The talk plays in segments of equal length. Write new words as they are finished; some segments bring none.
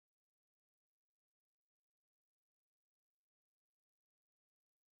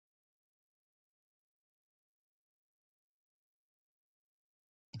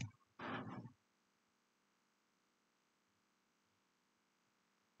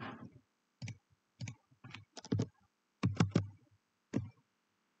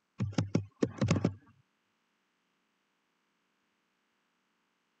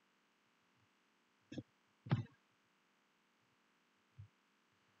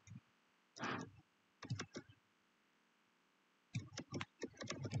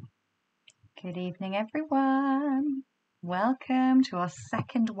Good evening, everyone. Welcome to our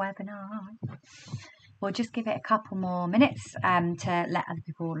second webinar. We'll just give it a couple more minutes to let other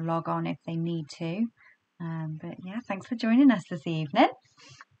people log on if they need to. But yeah, thanks for joining us this evening.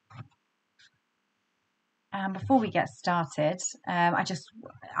 Before we get started,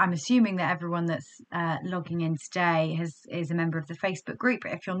 I'm assuming that everyone that's logging in today is a member of the Facebook group.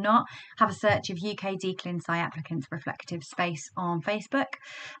 But if you're not, have a search of UK DCLIN Sci Applicants Reflective Space on Facebook,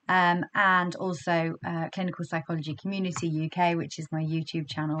 and also Clinical Psychology Community UK, which is my YouTube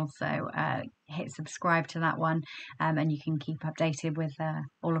channel. So hit subscribe to that one, and you can keep updated with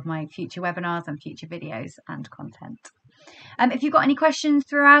all of my future webinars and future videos and content. If you've got any questions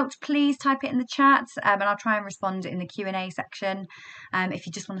throughout, please type it in the chat, and I'll try and respond in the Q&A section. If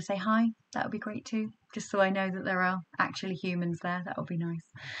you just want to say hi, that would be great too, just so I know that there are actually humans there. That would be nice.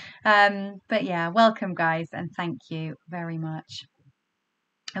 But yeah, welcome guys, and thank you very much.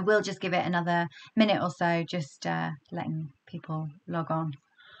 I will just give it another minute or so, just letting people log on.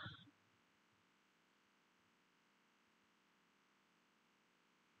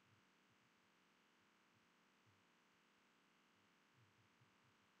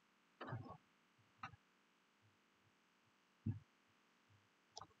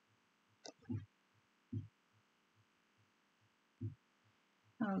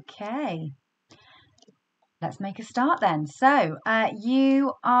 Okay, let's make a start then. So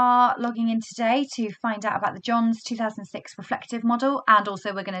you are logging in today to find out about the Johns 2006 reflective model, and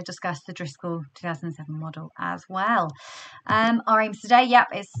also we're going to discuss the Driscoll 2007 model as well. Our aims today,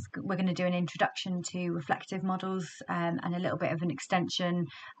 is we're going to do an introduction to reflective models, and a little bit of an extension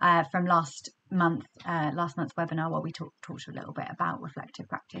from last month's webinar, where we talked a little bit about reflective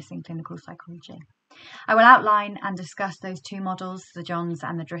practice in clinical psychology. I will outline and discuss those two models, the Johns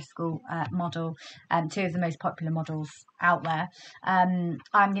and the Driscoll model, two of the most popular models out there. I'm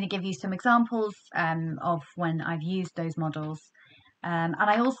going to give you some examples of when I've used those models. And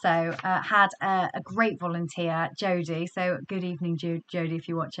I also had a great volunteer, Jodie, so good evening Jodie if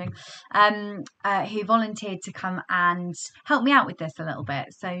you're watching, who volunteered to come and help me out with this a little bit.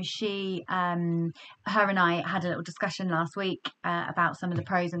 So she, her and I had a little discussion last week about some of the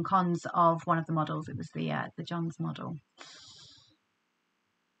pros and cons of one of the models. It was the Johns model.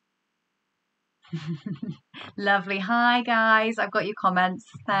 Lovely. Hi guys, I've got your comments.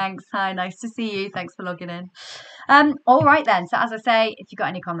 Thanks. Hi, nice to see you. Thanks for logging in. All right then, so as I say, if you've got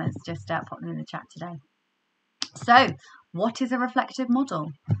any comments, just pop them in the chat today. So what is a reflective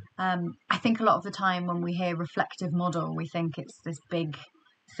model? I think a lot of the time when we hear reflective model, we think it's this big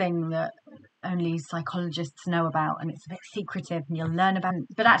thing that only psychologists know about, and it's a bit secretive and you'll learn about it.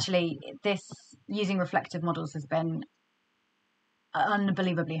 But actually, this using reflective models has been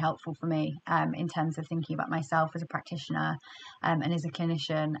unbelievably helpful for me in terms of thinking about myself as a practitioner and as a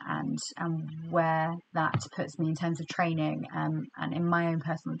clinician, and where that puts me in terms of training and in my own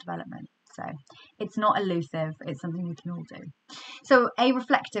personal development. So it's not elusive, it's something we can all do. So a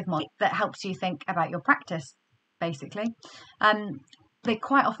reflective model that helps you think about your practice, basically. They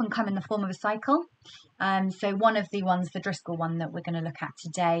quite often come in the form of a cycle. So one of the ones, the Driscoll one that we're going to look at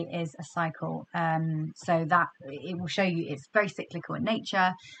today, is a cycle. So that it will show you it's very cyclical in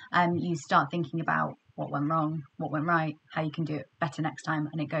nature. You start thinking about what went wrong, what went right, how you can do it better next time,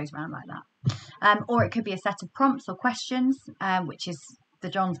 and it goes around like that. Or it could be a set of prompts or questions, which is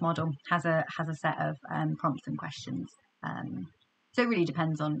the Johns model has a set of prompts and questions. So it really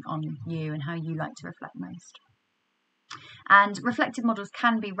depends on you and how you like to reflect most. And reflective models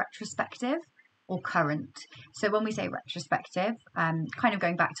can be retrospective or current. So when we say retrospective, kind of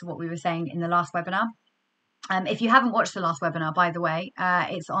going back to what we were saying in the last webinar, if you haven't watched the last webinar, by the way,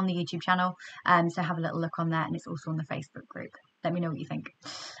 it's on the YouTube channel, so have a little look on that, and it's also on the Facebook group. Let me know what you think.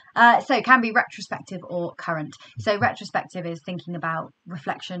 So it can be retrospective or current. So retrospective is thinking about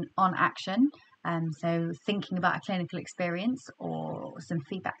reflection on action. So thinking about a clinical experience or some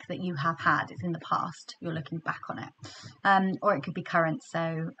feedback that you have had, it's in the past, you're looking back on it. Or it could be current,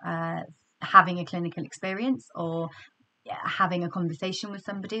 so having a clinical experience, or having a conversation with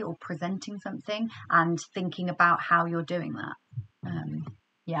somebody, or presenting something and thinking about how you're doing that.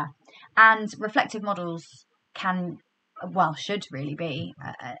 And reflective models should really be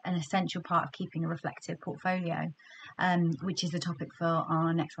an essential part of keeping a reflective portfolio, which is the topic for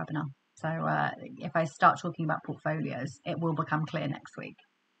our next webinar. So if I start talking about portfolios, it will become clear next week.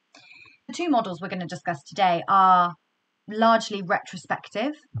 The two models we're going to discuss today are largely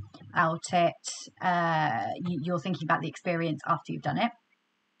retrospective. You're thinking about the experience after you've done it.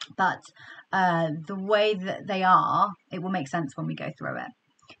 But the way that they are, it will make sense when we go through it.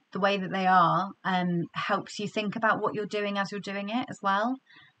 The way that they are helps you think about what you're doing as you're doing it as well.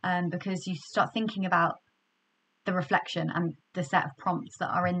 because you start thinking about the reflection and the set of prompts that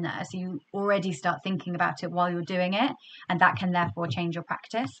are in there. So you already start thinking about it while you're doing it, and that can therefore change your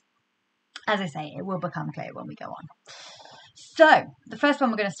practice. As I say, it will become clear when we go on. So the first one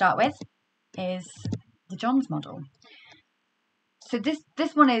we're going to start with is the Johns model. So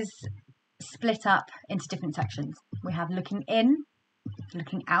this one is split up into different sections. We have looking in,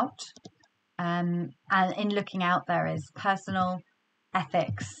 looking out, and in looking out there is personal,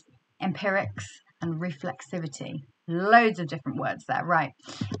 ethics, empirics, and reflexivity. Loads of different words there, right?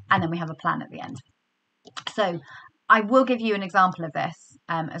 And then we have a plan at the end. So I will give you an example of this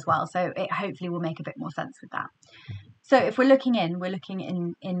as well, so it hopefully will make a bit more sense with that. So if we're looking in, we're looking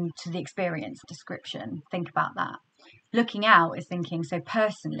into the experience description. Think about that. Looking out is thinking, so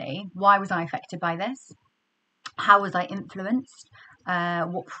personally, why was I affected by this? How was I influenced?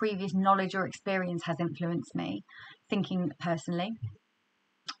 What previous knowledge or experience has influenced me? Thinking personally.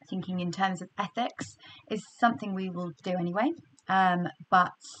 Thinking in terms of ethics is something we will do anyway,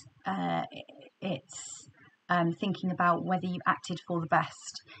 but it's thinking about whether you acted for the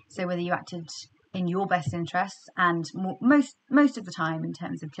best. So whether you acted in your best interests, and most of the time in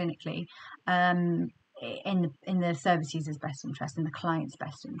terms of clinically, in the service user's best interest, in the client's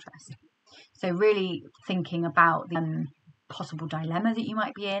best interest. So really thinking about the possible dilemma that you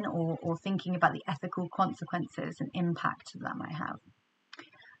might be in, or thinking about the ethical consequences and impact that might have.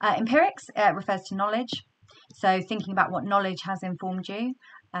 Empirics refers to knowledge. So thinking about what knowledge has informed you,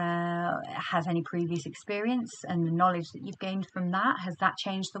 has any previous experience, and the knowledge that you've gained from that, has that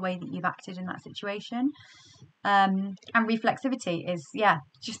changed the way that you've acted in that situation? And reflexivity is,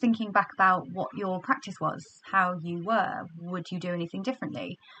 just thinking back about what your practice was, how you were. Would you do anything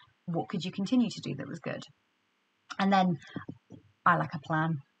differently? What could you continue to do that was good? And then I like a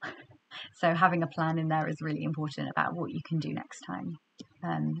plan. So having a plan in there is really important about what you can do next time,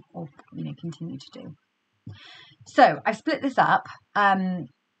 or continue to do. So I've split this up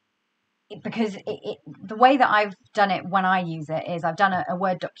because the way that I've done it when I use it is I've done a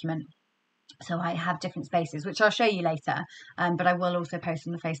Word document. So I have different spaces, which I'll show you later, but I will also post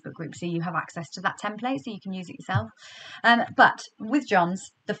on the Facebook group so you have access to that template so you can use it yourself. But with Johns,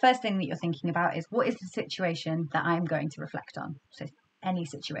 the first thing that you're thinking about is, what is the situation that I'm going to reflect on? So any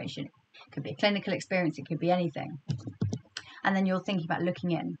situation. It could be a clinical experience, it could be anything. And then you're thinking about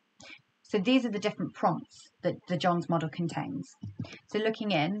looking in. So these are the different prompts that the Johns model contains. So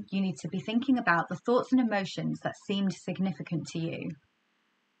looking in, you need to be thinking about the thoughts and emotions that seemed significant to you.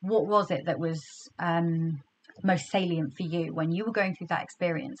 What was it that was most salient for you when you were going through that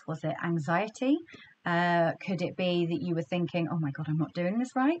experience? Was it anxiety? Could it be that you were thinking, oh my God, I'm not doing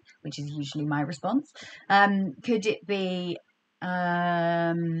this right? Which is usually my response. Could it be,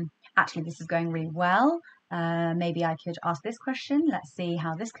 actually, this is going really well. Maybe I could ask this question. Let's see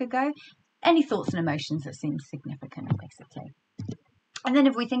how this could go. Any thoughts and emotions that seem significant, basically. And then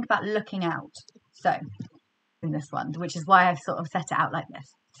if we think about looking out, so in this one, which is why I've sort of set it out like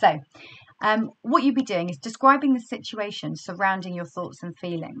this. So what you'd be doing is describing the situation surrounding your thoughts and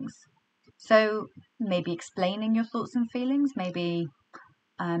feelings. So maybe explaining your thoughts and feelings, maybe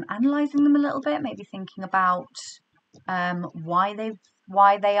analysing them a little bit, maybe thinking about why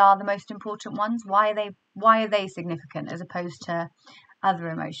they are the most important ones, why are they significant as opposed to other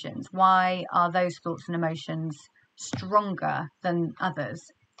emotions? Why are those thoughts and emotions stronger than others?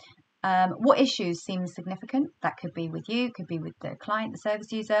 What issues seem significant? That could be with you, could be with the client, the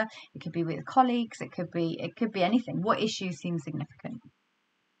service user, it could be with colleagues, it could be anything. What issues seem significant?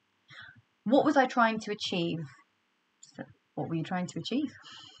 What was I trying to achieve? So what were you trying to achieve?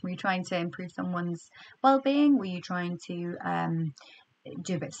 Were you trying to improve someone's well-being? Were you trying to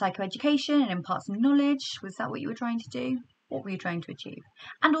do a bit of psychoeducation and impart some knowledge? Was that what you were trying to do? What were you trying to achieve?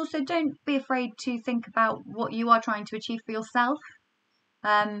 And also, don't be afraid to think about what you are trying to achieve for yourself.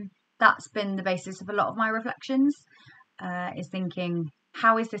 That's been the basis of a lot of my reflections, is thinking,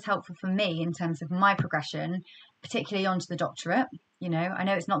 how is this helpful for me in terms of my progression, particularly onto the doctorate? I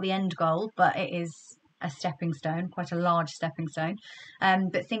know it's not the end goal, but it is a stepping stone, quite a large stepping stone.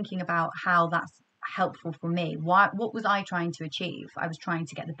 But thinking about how that's helpful for me. What was I trying to achieve? I was trying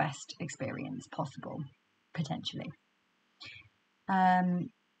to get the best experience possible, potentially.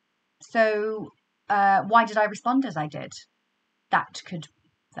 So why did I respond as I did? That could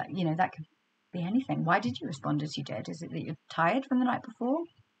be anything. Why did you respond as you did? Is it that you're tired from the night before?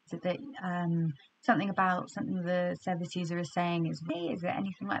 Is it that something the service user is saying is me? Is it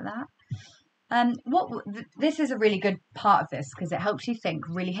anything like that? This is a really good part of this, because it helps you think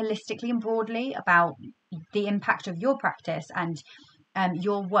really holistically and broadly about the impact of your practice and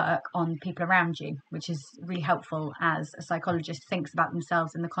your work on people around you, which is really helpful as a psychologist thinks about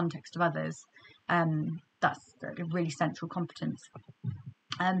themselves in the context of others. That's a really central competence.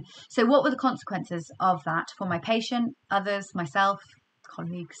 So what were the consequences of that for my patient, others, myself,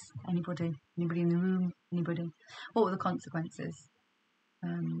 colleagues, anybody in the room, anybody? What were the consequences?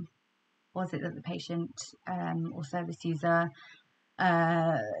 Was it that the patient or service user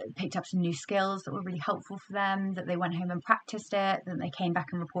picked up some new skills that were really helpful for them, that they went home and practiced it, that they came back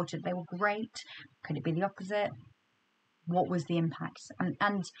and reported they were great? Could it be the opposite? What was the impact?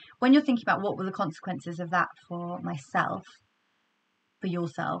 And when you're thinking about what were the consequences of that for myself, for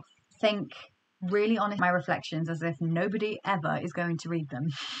yourself, think really honest my reflections as if nobody ever is going to read them.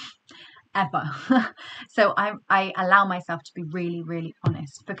 Ever. So I allow myself to be really, really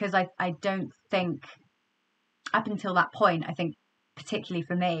honest, because I don't think, up until that point, I think particularly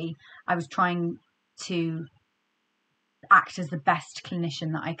for me, I was trying to act as the best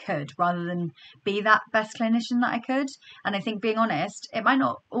clinician that I could rather than be that best clinician that I could. And I think being honest, it might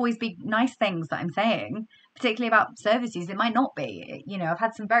not always be nice things that I'm saying, particularly about services. It might not be, you know, I've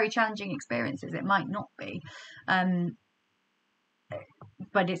had some very challenging experiences. It might not be.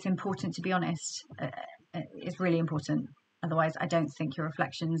 But it's important to be honest. It's really important. Otherwise, I don't think your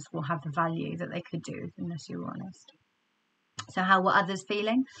reflections will have the value that they could do unless you were honest. So how were others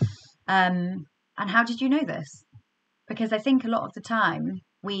feeling? And how did you know this? Because I think a lot of the time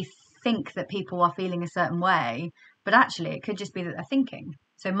we think that people are feeling a certain way, but actually it could just be that they're thinking.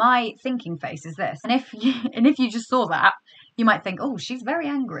 So my thinking face is this. And if you just saw that, you might think, oh, she's very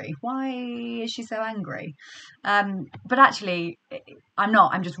angry. Why is she so angry? But actually, I'm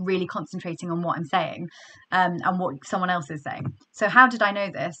not. I'm just really concentrating on what I'm saying and what someone else is saying. So how did I know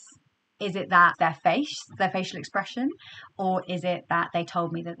this? Is it that their facial expression, or is it that they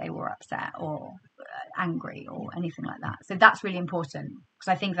told me that they were upset or angry or anything like that? So that's really important,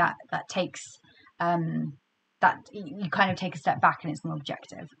 because I think that takes that you kind of take a step back and it's more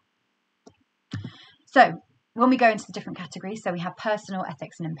objective. So when we go into the different categories, so we have personal,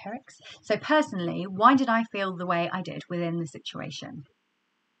 ethics, and empirics. So personally, why did I feel the way I did within the situation?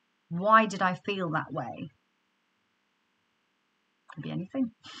 Why did I feel that way? Could be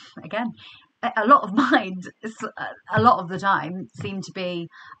anything. Again, a lot of mine, a lot of the time, seemed to be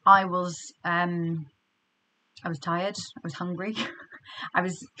I was tired, I was hungry, I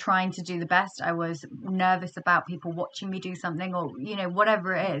was trying to do the best, I was nervous about people watching me do something, or, you know,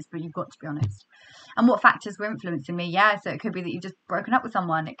 whatever it is, but you've got to be honest. And what factors were influencing me? Yeah, so it could be that you've just broken up with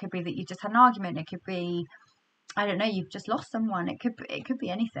someone, it could be that you just had an argument, it could be, I don't know, you've just lost someone, it could be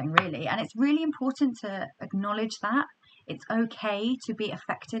anything really. And it's really important to acknowledge that it's okay to be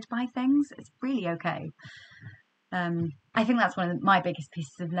affected by things. It's really okay. I think that's one of my biggest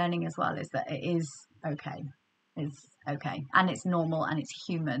pieces of learning as well, is that it is okay. It's okay, and it's normal, and it's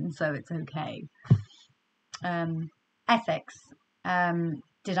human, so it's okay. Ethics.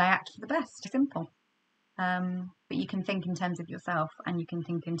 Did I act for the best? Simple. But you can think in terms of yourself, and you can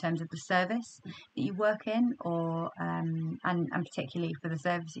think in terms of the service that you work in, or and particularly for the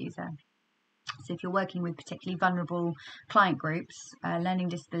service user. So if you're working with particularly vulnerable client groups, learning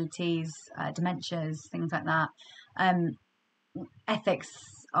disabilities, dementias, things like that, ethics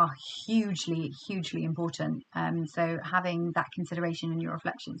are hugely, hugely important. So having that consideration in your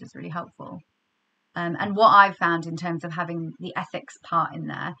reflections is really helpful. And what I've found in terms of having the ethics part in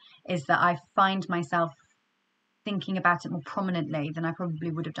there is that I find myself thinking about it more prominently than I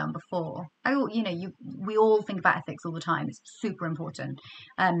probably would have done before. We all think about ethics all the time. It's super important.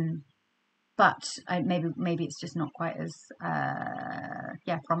 But maybe it's just not quite as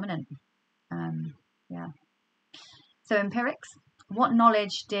prominent. So empirics. What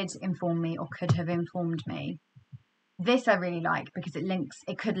knowledge did inform me or could have informed me? This I really like because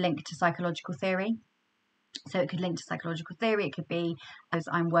it could link to psychological theory. So it could link to psychological theory. It could be, as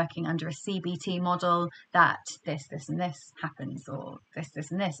I'm working under a CBT model, that this, and this happens, or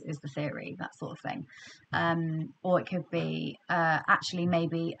this, and this is the theory, that sort of thing. Or it could be actually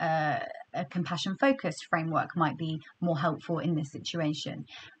maybe a compassion-focused framework might be more helpful in this situation.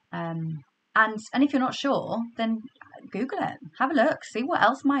 And if you're not sure, then Google it, have a look, see what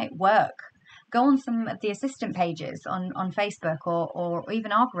else might work. Go on some of the assistant pages on Facebook or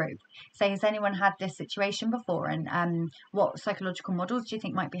even our group. Say, has anyone had this situation before? And what psychological models do you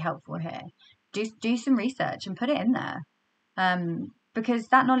think might be helpful here? Do some research and put it in there. Because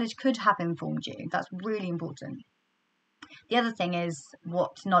that knowledge could have informed you. That's really important. The other thing is,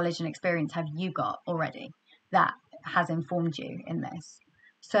 what knowledge and experience have you got already that has informed you in this?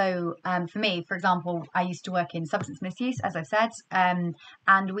 So for me, for example, I used to work in substance misuse, as I've said, and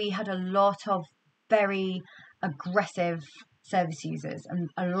we had a lot of very aggressive service users and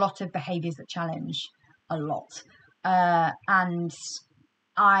a lot of behaviours that challenge a lot. And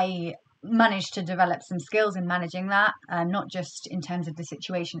I managed to develop some skills in managing that, not just in terms of the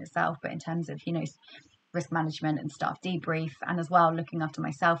situation itself, but in terms of, risk management and staff debrief, and as well looking after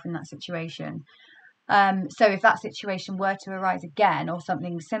myself in that situation. So if that situation were to arise again or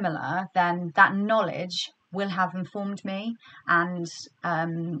something similar, then that knowledge will have informed me, and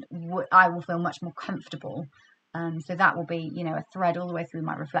I will feel much more comfortable. So that will be, a thread all the way through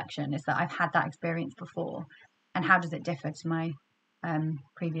my reflection, is that I've had that experience before, and how does it differ to my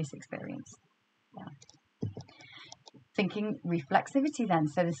previous experience? Yeah. Thinking reflexivity then.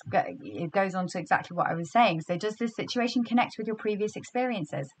 So it goes on to exactly what I was saying. So does this situation connect with your previous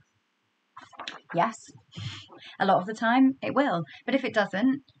experiences? Yes, a lot of the time it will, but if it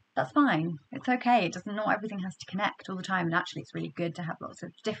doesn't, that's fine. It's okay. It doesn't, not everything has to connect all the time, and actually it's really good to have lots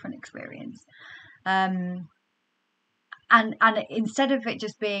of different experience. And instead of it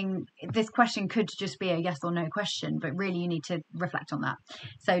just being, this question could just be a yes or no question, but really you need to reflect on that.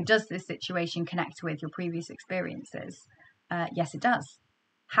 So does this situation connect with your previous experiences? Yes, it does.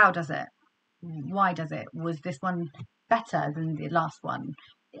 How does it? Why does it? Was this one better than the last one?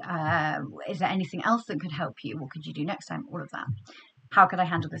 Is there anything else that could help you? What could you do next time? All of that. How could I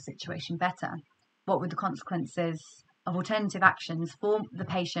handle the situation better? What would the consequences of alternative actions for the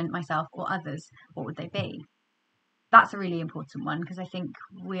patient, myself, or others, what would they be? That's a really important one, because I think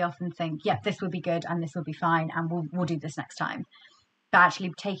we often think, yeah, this will be good and this will be fine and we'll do this next time. But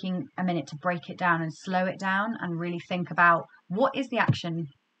actually taking a minute to break it down and slow it down and really think about what is the action,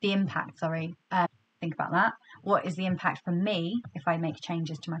 the impact, think about that. What is the impact for me if I make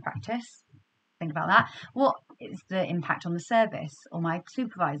changes to my practice? Think about that. What is the impact on the service or my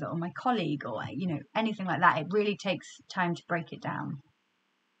supervisor or my colleague, or anything like that? It really takes time to break it down.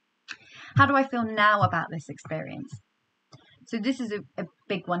 How do I feel now about this experience? So this is a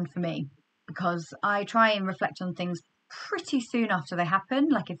big one for me, because I try and reflect on things pretty soon after they happen.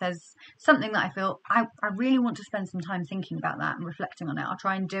 Like if there's something that I feel I really want to spend some time thinking about that and reflecting on it, I'll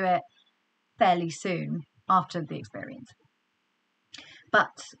try and do it fairly soon after the experience.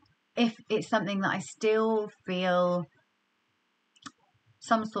 But if it's something that I still feel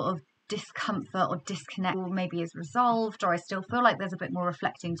some sort of discomfort or disconnect, or maybe is resolved, or I still feel like there's a bit more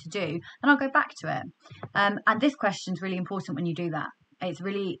reflecting to do, then I'll go back to it. And this question is really important when you do that. It's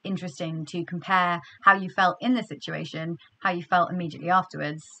really interesting to compare how you felt in the situation, how you felt immediately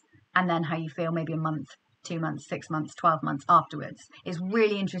afterwards, and then how you feel maybe a month, 2 months, 6 months, 12 months afterwards. It's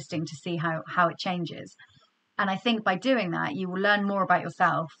really interesting to see how it changes. And I think by doing that, you will learn more about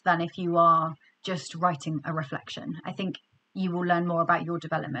yourself than if you are just writing a reflection. I think you will learn more about your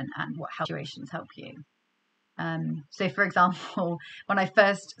development and what situations help you. So, for example, when I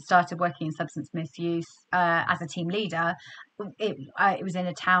first started working in substance misuse as a team leader, it was in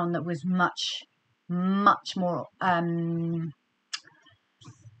a town that was much more,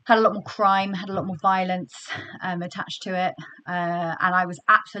 had a lot more crime, had a lot more violence attached to it. And I was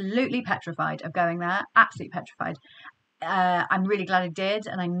absolutely petrified of going there, absolutely petrified. I'm really glad I did,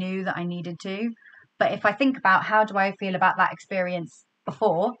 and I knew that I needed to. But if I think about how do I feel about that experience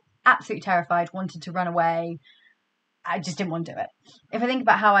before, absolutely terrified, wanted to run away. I just didn't want to do it. If I think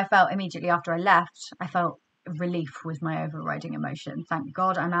about how I felt immediately after I left, I felt relief was my overriding emotion. Thank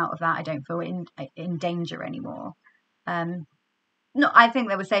God I'm out of that. I don't feel in danger anymore. No, I think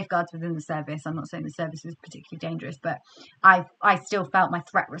there were safeguards within the service. I'm not saying the service was particularly dangerous, but I still felt my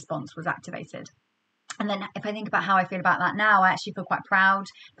threat response was activated. And then if I think about how I feel about that now, I actually feel quite proud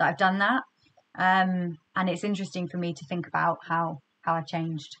that I've done that. And it's interesting for me to think about how I've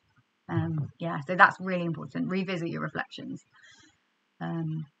changed. So that's really important. Revisit your reflections.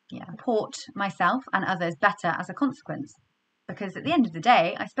 Support myself and others better as a consequence. Because at the end of the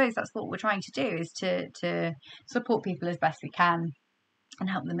day, I suppose that's what we're trying to do, is to support people as best we can and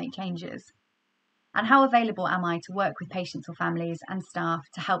help them make changes. And how available am I to work with patients or families and staff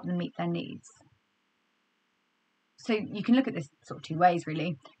to help them meet their needs? So you can look at this sort of two ways,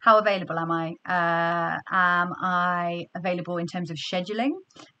 really. How available am I? Am I available in terms of scheduling?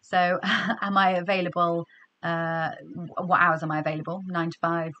 So am I available? What hours am I available? 9 to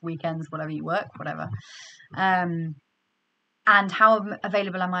 5, weekends, whatever you work, whatever. And how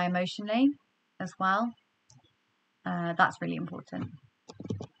available am I emotionally as well? That's really important.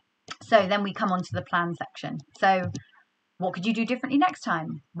 So then we come on to the plan section. So what could you do differently next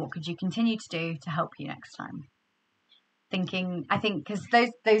time? What could you continue to do to help you next time? I think because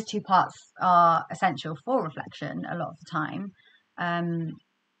those two parts are essential for reflection a lot of the time,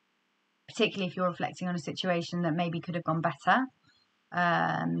 particularly if you're reflecting on a situation that maybe could have gone better.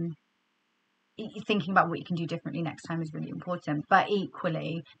 thinking about what you can do differently next time is really important, but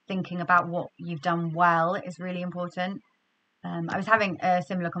equally thinking about what you've done well is really important. I was having a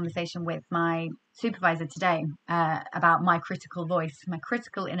similar conversation with my supervisor today about my critical voice, my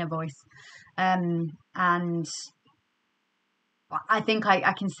critical inner voice. And I think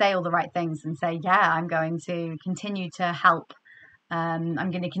I can say all the right things and say, yeah, I'm going to continue to help.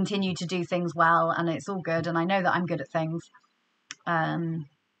 I'm going to continue to do things well, and it's all good. And I know that I'm good at things.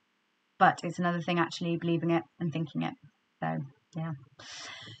 But it's another thing actually believing it and thinking it. So, yeah.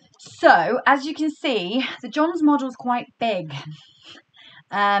 So, as you can see, the Johns model is quite big.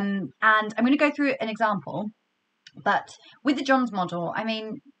 And I'm going to go through an example. But with the Johns model, I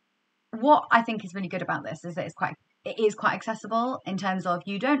mean, what I think is really good about this is that it is quite accessible in terms of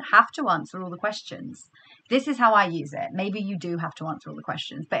you don't have to answer all the questions. This is how I use it. Maybe you do have to answer all the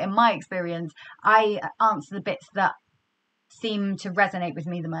questions, but in my experience, I answer the bits that seem to resonate with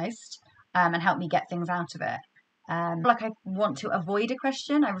me the most and help me get things out of it. Like I want to avoid a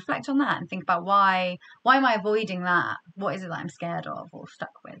question, I reflect on that and think about why am I avoiding that? What is it that I'm scared of or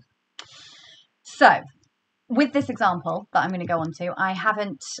stuck with? So with this example that I'm going to go on to, I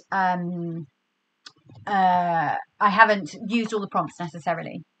haven't used all the prompts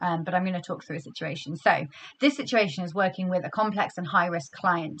necessarily, but I'm going to talk through a situation. So this situation is working with a complex and high-risk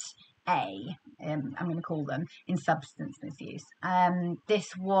client A, I'm going to call them, in substance misuse.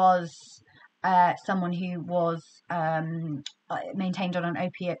 This was someone who was maintained on an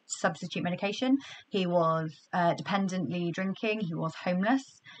opiate substitute medication. He was dependently drinking. He was homeless.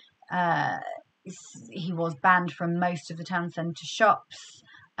 He was banned from most of the town centre shops.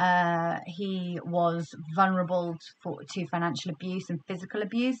 He was vulnerable to financial abuse and physical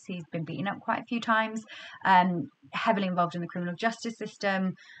abuse. He's been beaten up quite a few times, heavily involved in the criminal justice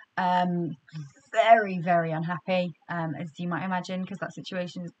system, very, very unhappy, as you might imagine, because that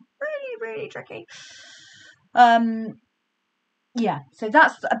situation is really, really tricky. Yeah, so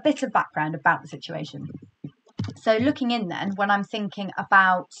that's a bit of background about the situation. So looking in then, when I'm thinking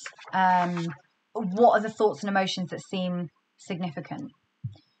about what are the thoughts and emotions that seem significant,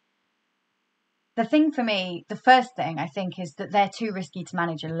 the thing for me, the first thing I think is that they're too risky to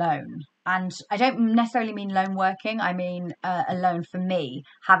manage alone. And I don't necessarily mean lone working. I mean alone for me,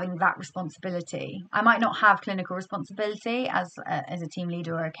 having that responsibility. I might not have clinical responsibility as a team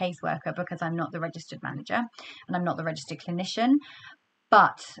leader or a caseworker because I'm not the registered manager and I'm not the registered clinician.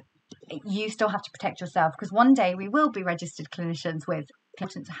 But you still have to protect yourself because one day we will be registered clinicians with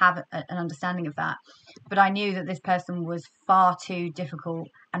important to have an understanding of that. But I knew that this person was far too difficult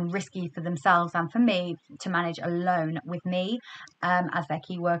and risky for themselves and for me to manage alone with me as their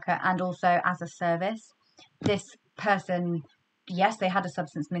key worker and also as a service. This person, yes, they had a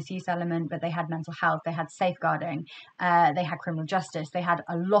substance misuse element, but they had mental health, they had safeguarding, they had criminal justice, they had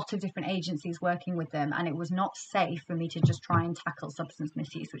a lot of different agencies working with them, and it was not safe for me to just try and tackle substance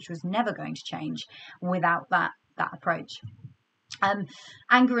misuse, which was never going to change without that approach.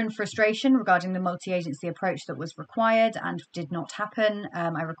 Anger and frustration regarding the multi-agency approach that was required and did not happen.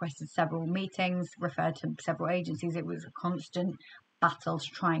 I requested several meetings, referred to several agencies. It was a constant battle to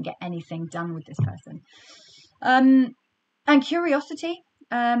try and get anything done with this person. And curiosity,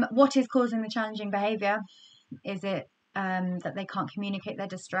 what is causing the challenging behaviour? Is it that they can't communicate their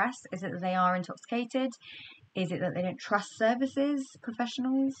distress? Is it that they are intoxicated? Is it that they don't trust services,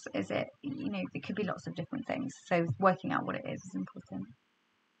 professionals? Is it, it could be lots of different things. So working out what it is important.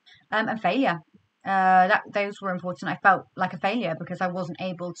 And failure. Those were important. I felt like a failure because I wasn't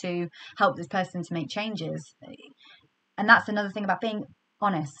able to help this person to make changes. And that's another thing about being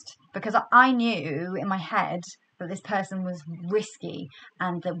honest, because I knew in my head that this person was risky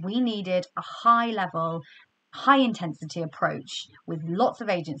and that we needed a high level, high intensity approach with lots of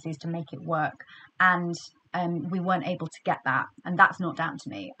agencies to make it work. And we weren't able to get that. And that's not down to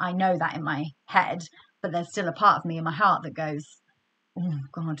me. I know that in my head, but there's still a part of me in my heart that goes, oh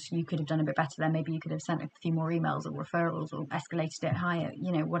God, you could have done a bit better there. Maybe you could have sent a few more emails or referrals or escalated it higher,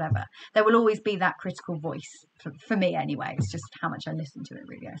 whatever. There will always be that critical voice for me anyway. It's just how much I listen to it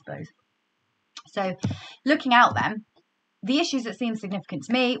really, I suppose. So looking out then, the issues that seemed significant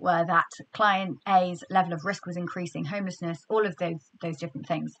to me were that client A's level of risk was increasing, homelessness, all of those different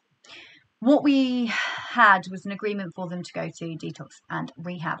things. What we had was an agreement for them to go to detox and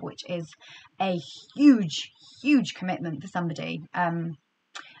rehab, which is a huge, huge commitment for somebody.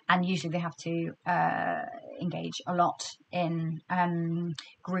 And usually they have to engage a lot in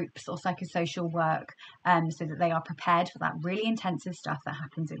groups or psychosocial work so that they are prepared for that really intensive stuff that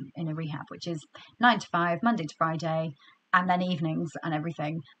happens in a rehab, which is 9 to 5, Monday to Friday, and then evenings and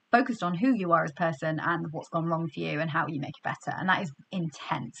everything, focused on who you are as a person and what's gone wrong for you and how you make it better. And that is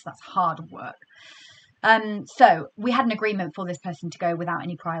intense. That's hard work. So we had an agreement for this person to go without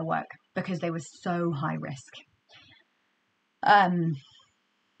any prior work because they were so high risk.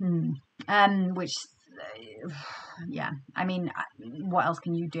 Which, yeah, I mean, what else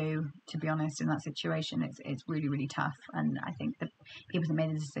can you do, to be honest, in that situation? It's really, really tough. And I think the people that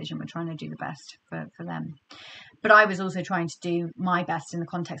made the decision were trying to do the best for them. But I was also trying to do my best in the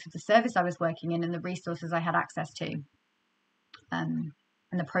context of the service I was working in and the resources I had access to, and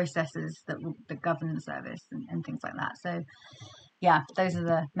the processes that govern the service and things like that. So, yeah, those are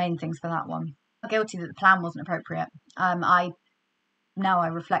the main things for that one. I'm guilty that the plan wasn't appropriate. Now I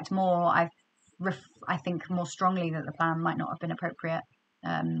reflect more. I think more strongly that the plan might not have been appropriate.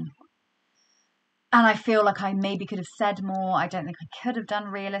 And I feel like I maybe could have said more. I don't think I could have done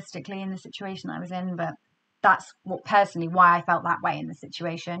realistically in the situation I was in, but that's what personally why I felt that way in the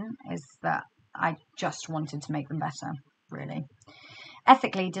situation, is that I just wanted to make them better, really.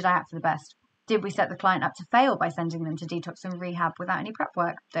 Ethically, did I act for the best? Did we set the client up to fail by sending them to detox and rehab without any prep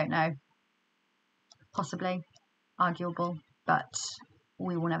work? Don't know. Possibly. Arguable. But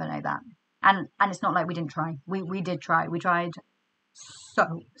we will never know that. And it's not like we didn't try. We did try. We tried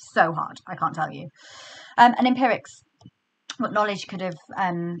so hard. I can't tell you. And empirics. What knowledge could have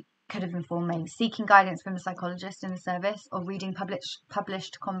informed me? Seeking guidance from a psychologist in the service, or reading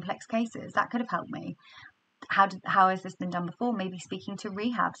published complex cases. That could have helped me. How has this been done before? Maybe speaking to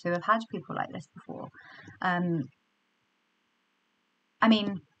rehabs who have had people like this before. I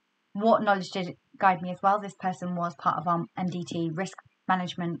mean, what knowledge did guide me as well? This person was part of our MDT risk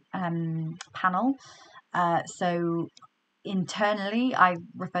management panel. So internally, I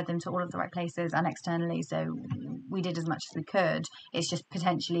referred them to all of the right places, and externally, so we did as much as we could. It's just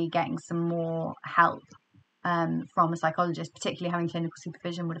potentially getting some more help from a psychologist, particularly having clinical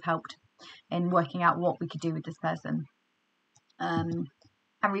supervision would have helped in working out what we could do with this person. And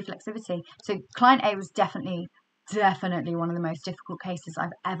reflexivity. So client A was definitely one of the most difficult cases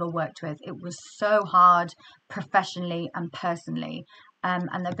I've ever worked with. It was so hard professionally and personally.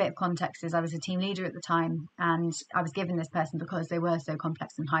 And the bit of context is I was a team leader at the time, and I was given this person because they were so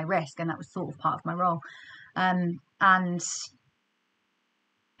complex and high risk, and that was sort of part of my role. And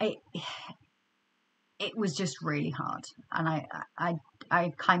it was just really hard, and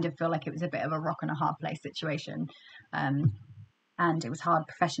I kind of feel like it was a bit of a rock and a hard place situation, and it was hard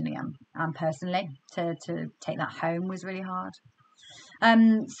professionally and personally. To take that home was really hard.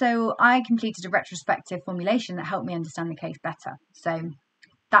 So I completed a retrospective formulation that helped me understand the case better. So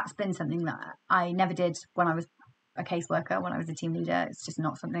that's been something that I never did when I was a caseworker, when I was a team leader. It's just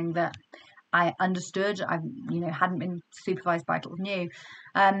not something that I understood. I hadn't been supervised by it or knew.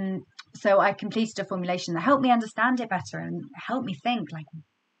 So I completed a formulation that helped me understand it better and helped me think like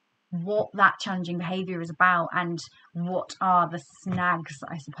what that challenging behaviour is about and what are the snags,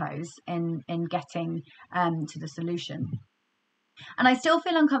 I suppose, in getting to the solution. And I still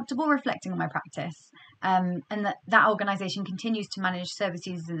feel uncomfortable reflecting on my practice, and that organisation continues to manage service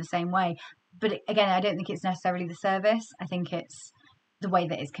users in the same way. But again, I don't think it's necessarily the service. I think it's the way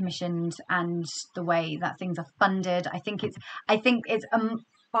that it's commissioned and the way that things are funded. I think it's a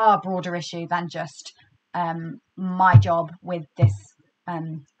far broader issue than just my job with this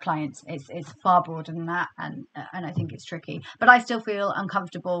client. It's far broader than that, and I think it's tricky. But I still feel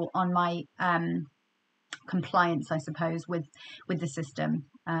uncomfortable on my compliance, I suppose, with the system.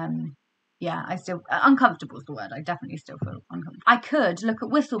 I still uncomfortable is the word. I definitely still feel uncomfortable. I could look at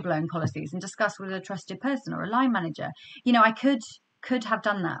whistleblowing policies and discuss with a trusted person or a line manager. I could have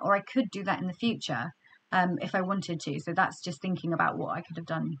done that, or I could do that in the future if I wanted to. So that's just thinking about what I could have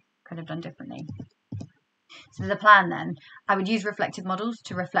done differently. So the plan then, I would use reflective models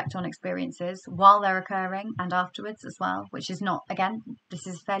to reflect on experiences while they're occurring and afterwards as well, which is not, again, this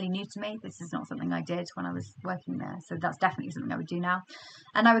is fairly new to me. This is not something I did when I was working there. So that's definitely something I would do now.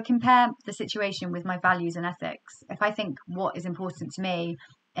 And I would compare the situation with my values and ethics. If I think what is important to me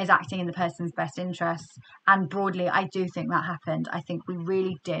is acting in the person's best interests, and broadly, I do think that happened. I think we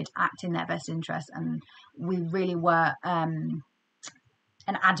really did act in their best interests, and we really were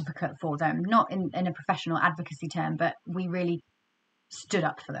an advocate for them, not in a professional advocacy term, but we really stood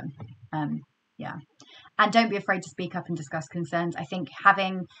up for them. And don't be afraid to speak up and discuss concerns. I think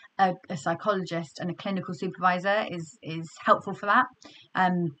having a psychologist and a clinical supervisor is helpful for that,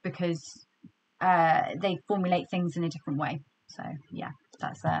 because they formulate things in a different way. So yeah,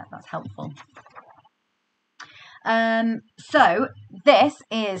 that's helpful. So this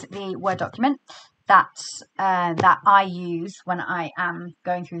is the Word document that I use when I am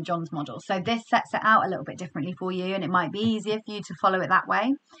going through John's model. So this sets it out a little bit differently for you, and it might be easier for you to follow it that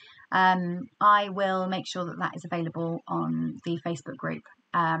way. I will make sure that is available on the Facebook group.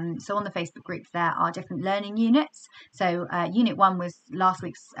 So on the Facebook group, there are different learning units. So unit 1 was last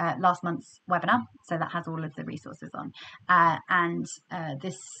month's webinar, so that has all of the resources on. And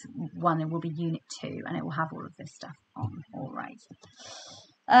this one will be unit 2, and it will have all of this stuff on. All right.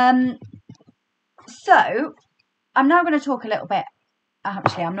 So I'm now going to talk a little bit.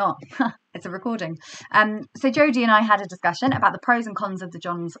 Actually, I'm not. It's a recording. So Jodie and I had a discussion about the pros and cons of the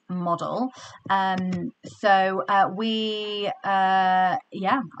Johns model. I'll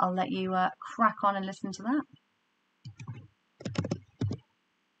let you crack on and listen to that.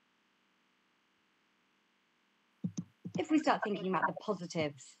 If we start thinking about the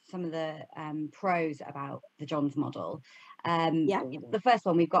positives, some of the pros about the Johns model, the first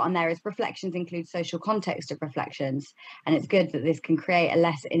one we've got on there is reflections include social context of reflections, and it's good that this can create a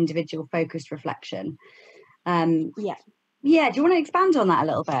less individual focused reflection. Do you want to expand on that a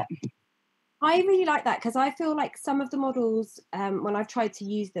little bit? I really like that, because I feel like some of the models, when I've tried to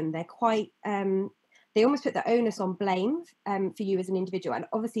use them, they're quite they almost put the onus on blame for you as an individual. And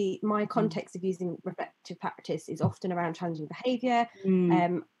obviously my context of using reflective practice is often around challenging behaviour.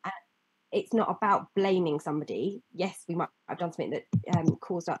 And it's not about blaming somebody. Yes, we might have done something that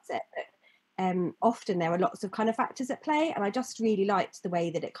caused upset, but often there are lots of kind of factors at play. And I just really liked the way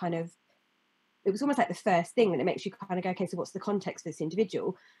that it was almost like the first thing, and it makes you kind of go, okay, so what's the context for this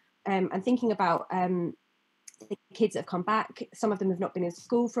individual? And thinking about the kids that have come back, some of them have not been in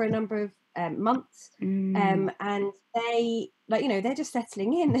school for a number of months, and they, like, they're just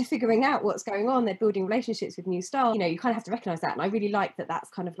settling in, they're figuring out what's going on, they're building relationships with new staff. You kind of have to recognize that, and I really like that. That's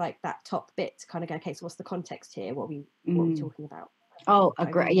kind of like that top bit to kind of go, okay, so what's the context here, what are we talking about?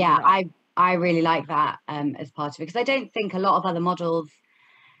 Agree. I really like that as part of it, because I don't think a lot of other models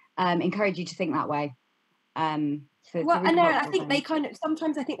encourage you to think that way. So really, I know, I think they kind of,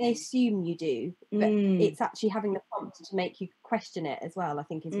 sometimes I think they assume you do, but it's actually having the prompt to make you question it as well, I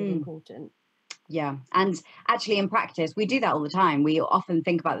think is really important. Yeah, and actually in practice we do that all the time. We often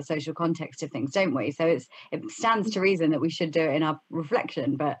think about the social context of things, don't we? So it stands to reason that we should do it in our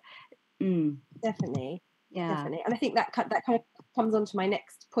reflection, but definitely. And I think that kind of comes on to my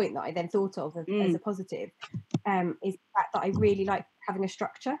next point that I then thought of as a positive, is the fact that I really like having a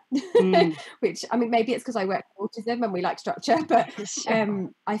structure, which, I mean, maybe it's because I work with autism and we like structure, but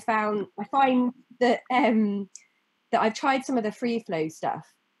I find that that I've tried some of the free flow stuff,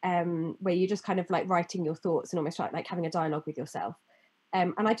 where you're just kind of like writing your thoughts and almost like having a dialogue with yourself,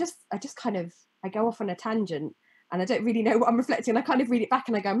 and I just kind of, I go off on a tangent and I don't really know what I'm reflecting, and I kind of read it back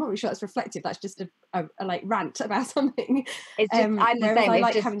and I go, I'm not really sure that's reflective, that's just a like rant about something. It's just, I'm the same. I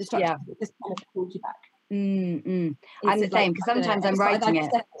like having the structure that just kind of pulls you back. I'm the same, because sometimes I'm writing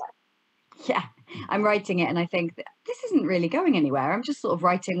it. Yeah, I'm writing it and I think this isn't really going anywhere. I'm just sort of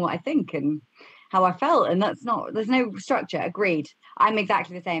writing what I think and how I felt, and there's no structure. Agreed. I'm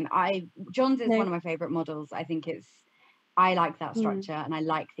exactly the same. John's is one of my favorite models. I think I like that structure, and I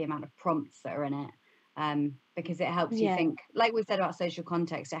like the amount of prompts that are in it, because it helps you think, like we said about social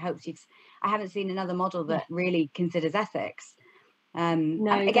context, it helps you. I haven't seen another model that really considers ethics. Again,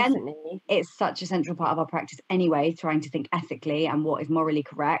 definitely. It's such a central part of our practice anyway, trying to think ethically and what is morally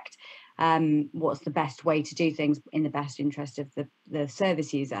correct, what's the best way to do things in the best interest of the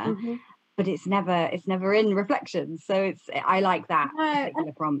service user. But it's never in reflection, so I like that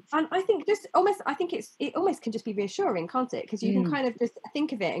particular prompt. And I think it almost can just be reassuring, can't it? Because you can kind of just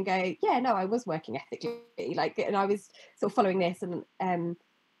think of it and go, yeah, no, I was working ethically, like, and I was sort of following this, and and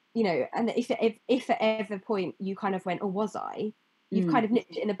if at every point you kind of went, oh, was I? You've kind of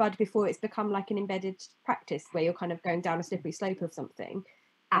nipped it in the bud before it's become like an embedded practice where you're kind of going down a slippery slope of something.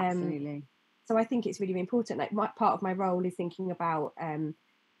 Absolutely. So I think it's really important. Like, part of my role is thinking about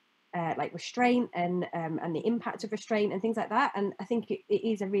like restraint and the impact of restraint and things like that. And I think it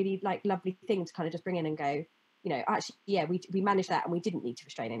is a really like lovely thing to kind of just bring in and go, actually, yeah, we managed that and we didn't need to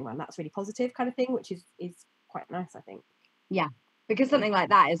restrain anyone. That's really positive kind of thing, which is quite nice, I think. Yeah, because something like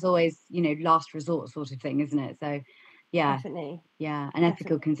that is always, last resort sort of thing, isn't it? So yeah, definitely. Yeah, and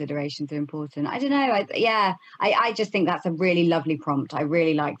ethical considerations are important. I don't know. I just think that's a really lovely prompt. I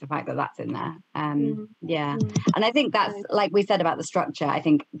really like the fact that that's in there. And I think that's, like we said about the structure, I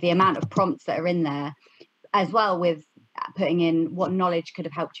think the amount of prompts that are in there, as well, with putting in what knowledge could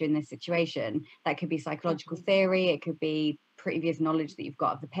have helped you in this situation. That could be psychological theory, it could be previous knowledge that you've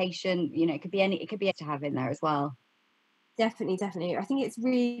got of the patient, it could be to have in there as well. Definitely. I think it's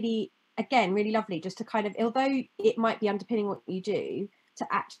really, again, really lovely just to kind of, although it might be underpinning what you do, to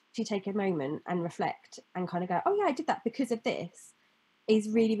actually take a moment and reflect and kind of go, oh yeah, I did that because of this, is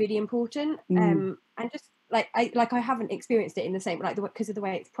really, really important. And just like I haven't experienced it in the same, like, because of the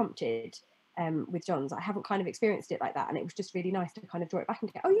way it's prompted with John's, I haven't kind of experienced it like that, and it was just really nice to kind of draw it back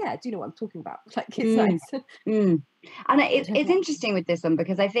and go, oh yeah, I do know what I'm talking about. Like, it's nice. And it's interesting with this one,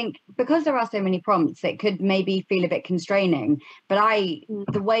 because I think because there are so many prompts, it could maybe feel a bit constraining, but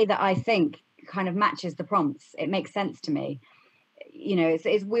the way that I think kind of matches the prompts. It makes sense to me. You know,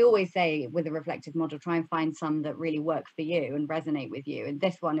 it's we always say with a reflective model, try and find some that really work for you and resonate with you, and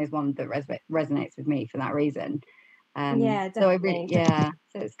this one is one that resonates with me for that reason. Yeah, definitely.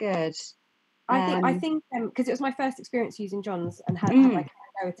 So it's good. I think because it was my first experience using John's, and had like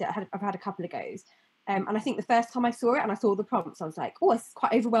a go at it. I've had a couple of goes, and I think the first time I saw it and I saw the prompts, I was like, oh, it's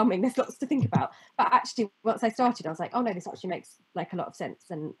quite overwhelming, there's lots to think about. But actually, once I started, I was like, oh no, this actually makes like a lot of sense,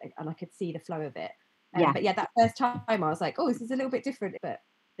 and I could see the flow of it. But yeah, that first time I was like, oh, this is a little bit different, but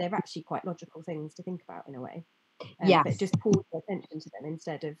they're actually quite logical things to think about in a way. But it just pulls your attention to them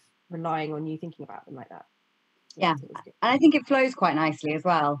instead of relying on you thinking about them like that. And I think it flows quite nicely as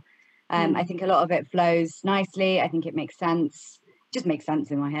well. I think a lot of it flows nicely. I think it makes sense. Just makes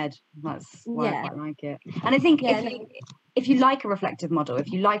sense in my head. That's why I quite like it. And I think if you like a reflective model, if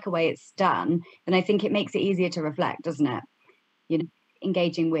you like a way it's done, then I think it makes it easier to reflect, doesn't it? You know,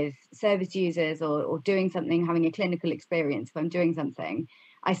 engaging with service users or doing something, having a clinical experience. If I'm doing something,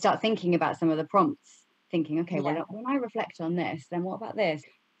 I start thinking about some of the prompts, thinking, okay, well, when I reflect on this, then what about this?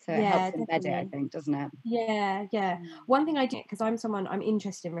 So it helps embed it, I think, doesn't it? Yeah. One thing I do, because I'm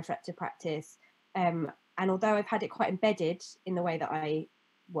interested in reflective practice, and although I've had it quite embedded in the way that I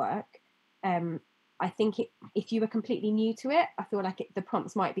work, I think if you were completely new to it, I feel like the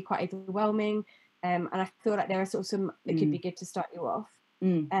prompts might be quite overwhelming, and I feel like there are sort of some that could be good to start you off.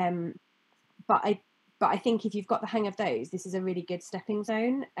 But I think if you've got the hang of those, this is a really good stepping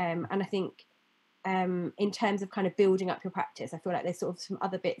zone, and I think in terms of kind of building up your practice, I feel like there's sort of some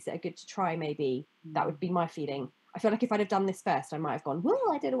other bits that are good to try. Maybe that would be my feeling. I feel like if I'd have done this first, I might have gone, well,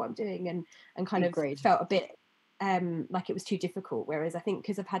 I don't know what I'm doing, and kind of felt a bit like it was too difficult. Whereas I think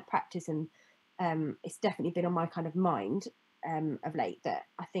because I've had practice, and it's definitely been on my kind of mind of late, that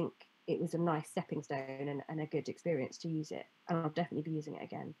I think it was a nice stepping stone and a good experience to use it, and I'll definitely be using it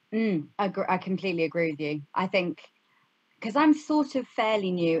again. I completely agree with you. I think because I'm sort of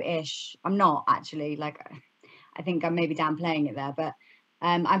fairly new-ish. I'm not actually, like, I think I'm maybe downplaying it there, but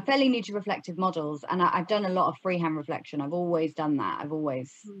I'm fairly new to reflective models, and I've done a lot of freehand reflection. I've always done that. I've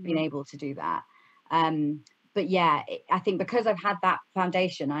always been able to do that. But yeah, I think because I've had that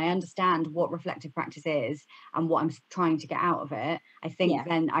foundation, I understand what reflective practice is and what I'm trying to get out of it. I think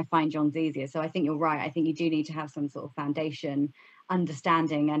then I find John's easier. So I think you're right. I think you do need to have some sort of foundation,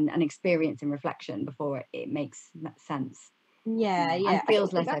 understanding and experience in reflection before it makes sense. And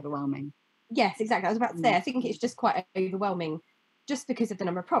feels less overwhelming. Yes, exactly. I was about to say, I think it's just quite overwhelming just because of the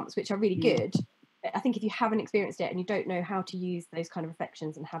number of prompts, which are really good. But I think if you haven't experienced it and you don't know how to use those kind of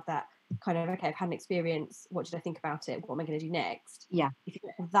reflections and have that kind of, okay, I've had an experience, what did I think about it? What am I going to do next? If you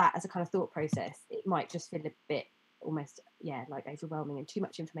don't have that as a kind of thought process, it might just feel a bit almost, like overwhelming and too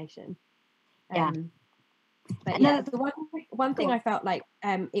much information. But the one thing I felt like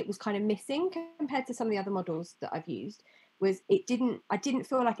it was kind of missing compared to some of the other models that I've used was I didn't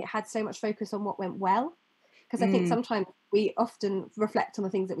feel like it had so much focus on what went well, because I think sometimes we often reflect on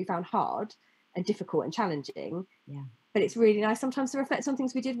the things that we found hard and difficult and challenging, but it's really nice sometimes to reflect on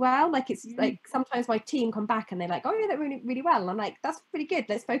things we did well. Like, it's like sometimes my team come back and they're like, oh yeah, that really, really well, and I'm like, that's pretty good,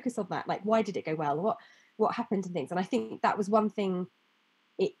 let's focus on that. Like, why did it go well? What happened and things? And I think that was one thing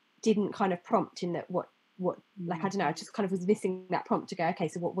it didn't kind of prompt, in that what like, I don't know, I just kind of was missing that prompt to go, okay,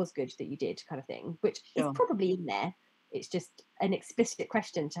 so what was good that you did, kind of thing, which is probably in there. It's just an explicit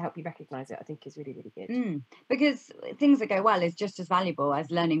question to help you recognize it, I think, is really, really good. Because things that go well is just as valuable as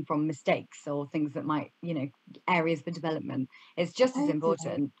learning from mistakes or things that might, areas for development. It's just as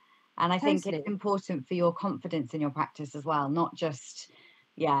important. And I think it's important for your confidence in your practice as well, not just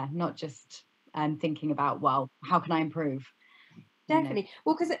thinking about, well, how can I improve? Definitely.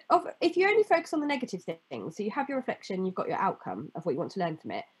 Well, because if you only focus on the negative things, so you have your reflection, you've got your outcome of what you want to learn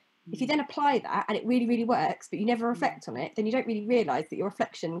from it. If you then apply that and it really, really works, but you never reflect on it, then you don't really realise that your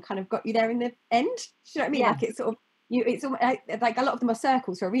reflection kind of got you there in the end. Do you know what I mean? Like, it's sort of it's like a lot of them are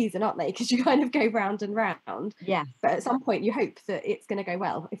circles for a reason, aren't they? Because you kind of go round and round. But at some point, you hope that it's going to go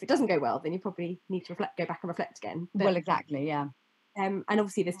well. If it doesn't go well, then you probably need to go back and reflect again. But, well, exactly, and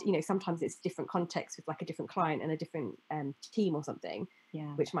obviously, there's sometimes it's different context with like a different client and a different team or something,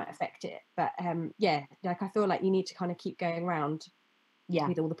 which might affect it. But like, I feel like you need to kind of keep going around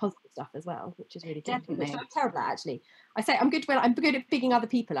with all the positive stuff as well, which is really good. Definitely. Which I'm terrible at, actually. I say I'm good at picking other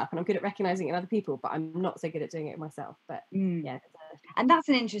people up, and I'm good at recognizing it in other people, but I'm not so good at doing it myself. But yeah, and that's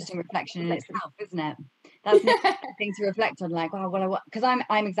an interesting reflection in itself, isn't it? That's an interesting thing to reflect on, like, oh well, because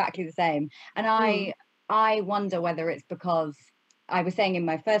I'm exactly the same, and I wonder whether it's because I was saying in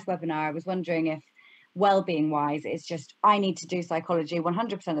my first webinar, I was wondering if well-being wise it's just I need to do psychology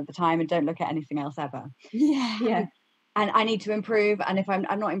 100% of the time and don't look at anything else ever. And I need to improve, and if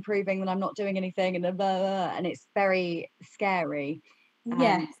I'm not improving, then I'm not doing anything, and blah, blah, blah, and it's very scary.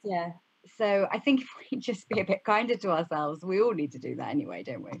 So I think if we just be a bit kinder to ourselves, we all need to do that anyway,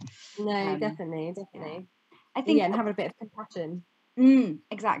 don't we? No, definitely. I think and have a bit of compassion.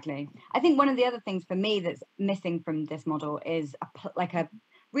 Exactly. I think one of the other things for me that's missing from this model is a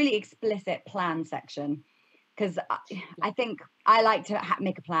really explicit plan section, because I think I like to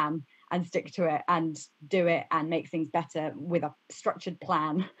make a plan and stick to it and do it and make things better with a structured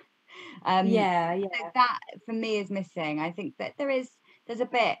plan. So that for me is missing. I think that there's a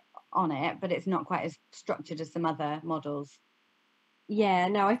bit on it, but it's not quite as structured as some other models.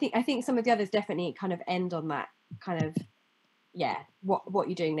 I think some of the others definitely kind of end on that kind of what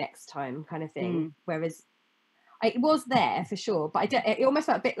you're doing next time kind of thing, whereas it was there for sure, but it almost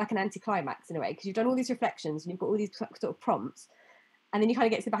felt a bit like an anticlimax in a way, because you've done all these reflections and you've got all these sort of prompts, and then you kind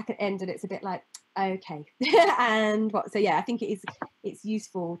of get to the back end and it's a bit like, okay, and what? So I think it's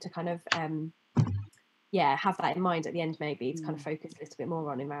useful to kind of have that in mind at the end, maybe to kind of focus a little bit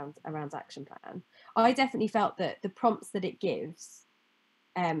more on around action plan. I definitely felt that the prompts that it gives,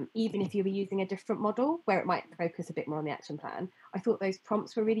 even if you were using a different model where it might focus a bit more on the action plan, I thought those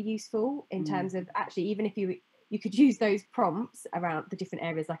prompts were really useful in terms of actually, even if you could use those prompts around the different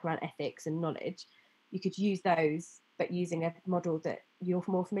areas, like around ethics and knowledge, you could use those, but using a model that you're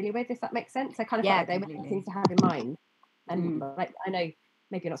more familiar with, if that makes sense. I kind of felt like they were things to have in mind. And like, I know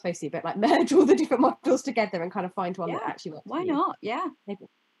maybe you're not supposed to, but like merge all the different models together and kind of find one that actually works. Why not? Yeah. Maybe.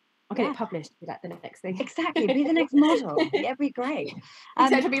 I'll get it published, be like the next thing. Exactly, be the next model. Yeah, it'd be great.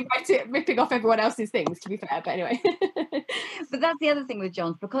 Except I'll be ripping off everyone else's things, to be fair, but anyway. But that's the other thing with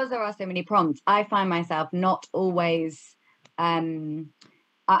John's, because there are so many prompts, I find myself not always I'm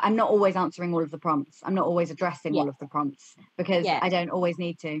not always answering all of the prompts. I'm not always addressing all of the prompts, because I don't always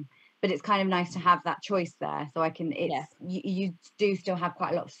need to. But it's kind of nice to have that choice there, so I can you do still have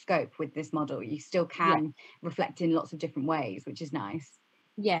quite a lot of scope with this model. You still can reflect in lots of different ways, which is nice.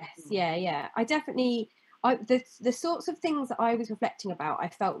 I definitely the sorts of things that I was reflecting about, I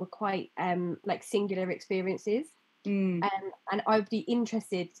felt were quite like singular experiences, and I would be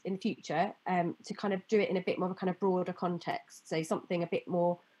interested in future to kind of do it in a bit more of a kind of broader context, so something a bit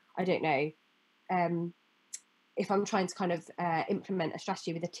more, I don't know, if I'm trying to kind of implement a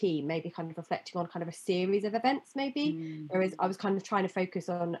strategy with a team, maybe kind of reflecting on kind of a series of events, maybe. Whereas I was kind of trying to focus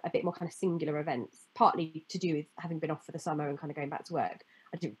on a bit more kind of singular events, partly to do with having been off for the summer and kind of going back to work.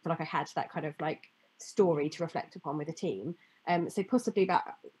 I didn't feel like I had that kind of like story to reflect upon with a team. So possibly about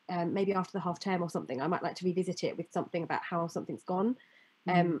maybe after the half term or something, I might like to revisit it with something about how something's gone.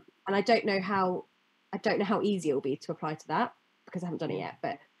 And I don't know how easy it'll be to apply to that, because I haven't done it yet.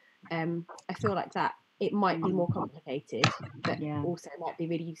 But I feel like that it might be more complicated, but also it might be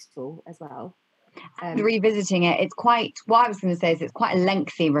really useful as well. Revisiting it, it's quite, what I was going to say is it's quite a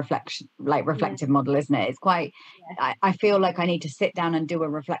lengthy reflective model, isn't it? It's quite, I feel like I need to sit down and do a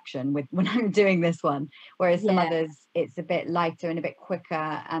reflection when I'm doing this one, whereas some others it's a bit lighter and a bit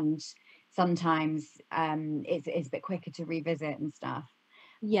quicker, and sometimes it's a bit quicker to revisit and stuff.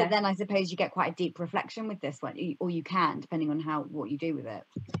 But then I suppose you get quite a deep reflection with this one, or you can, depending on what you do with it.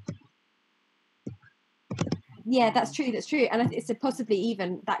 That's true, and it's possibly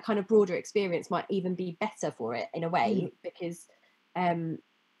even that kind of broader experience might even be better for it in a way, because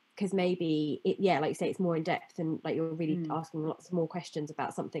maybe it, like you say, it's more in depth, and like you're really asking lots more questions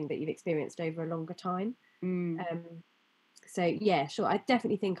about something that you've experienced over a longer time. So sure, I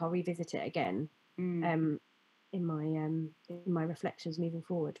definitely think I'll revisit it again in my reflections moving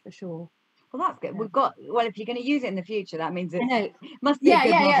forward, for sure. Well, that's good. We've got, if you're going to use it in the future, that means it must be a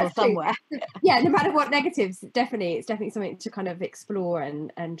good model somewhere. No matter what negatives, it's definitely something to kind of explore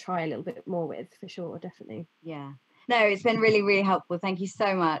and try a little bit more with, for sure, definitely. No, it's been really, really helpful. Thank you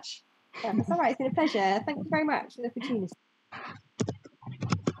so much. That's all right. It's been a pleasure. Thank you very much for the opportunity.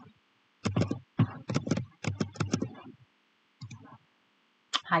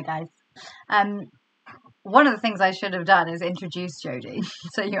 Hi guys. One of the things I should have done is introduce Jodie,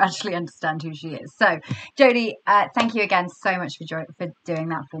 so you actually understand who she is. So, Jodie, thank you again so much for doing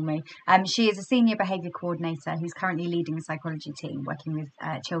that for me. She is a senior behaviour coordinator who's currently leading a psychology team working with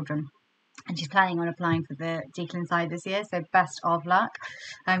children and she's planning on applying for the Deakin side this year, so best of luck.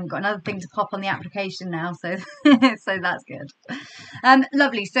 Got another thing to pop on the application now, so so that's good.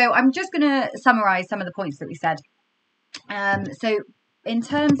 Lovely. So I'm just going to summarise some of the points that we said. So in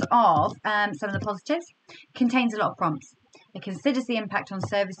terms of some of the positives, contains a lot of prompts. It considers the impact on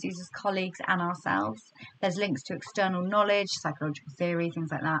service users, colleagues, and ourselves. There's links to external knowledge, psychological theory,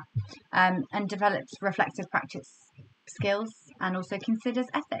 things like that, and develops reflective practice skills, and also considers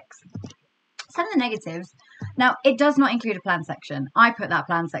ethics. Some of the negatives. Now, it does not include a plan section. I put that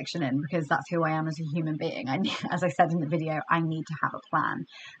plan section in because that's who I am as a human being. As I said in the video, I need to have a plan,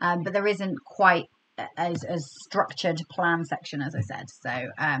 but there isn't quite as structured plan section, as I said.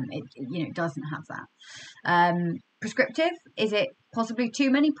 So it doesn't have that. Prescriptive, is it possibly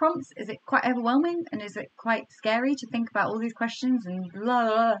too many prompts? Is it quite overwhelming, and is it quite scary to think about all these questions and blah,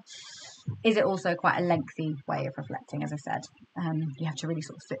 blah, blah? Is it also quite a lengthy way of reflecting? As I said, you have to really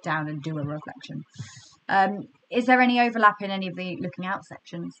sort of sit down and do a reflection. Is there any overlap in any of the looking out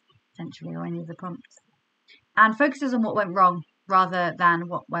sections, potentially, or any of the prompts? And focuses on what went wrong rather than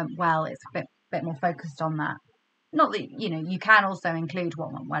what went well. It's a bit more focused on that. Not that, you can also include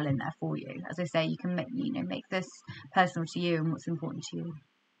what went well in there for you. As I say, you can make this personal to you and what's important to you.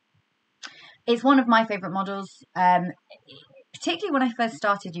 It's one of my favourite models, particularly when I first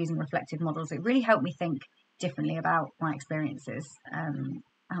started using reflective models. It really helped me think differently about my experiences and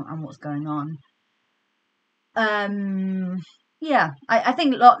what's going on. I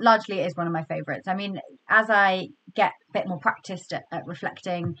think largely it is one of my favourites. I mean, as I get a bit more practiced at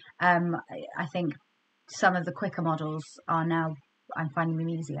reflecting, I think some of the quicker models I'm finding them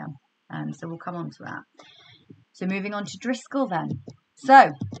easier. So we'll come on to that. So moving on to Driscoll then.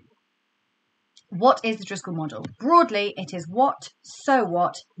 So what is the Driscoll model? Broadly, it is what, so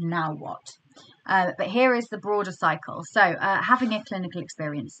what, now what. But here is the broader cycle. So having a clinical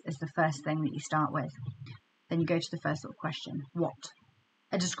experience is the first thing that you start with. Then you go to the first sort of question, what?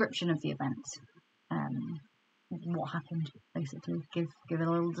 A description of the event. What happened, basically. Give it a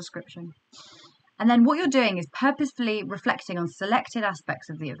little description. And then what you're doing is purposefully reflecting on selected aspects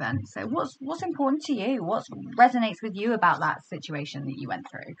of the event. So what's important to you? What resonates with you about that situation that you went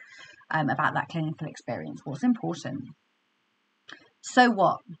through, about that clinical experience? What's important? So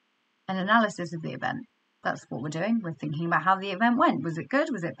what? An analysis of the event. That's what we're doing. We're thinking about how the event went. Was it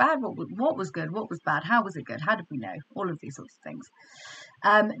good? Was it bad? What was good? What was bad? How was it good? How did we know? All of these sorts of things.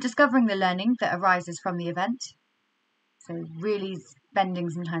 Discovering the learning that arises from the event. So really spending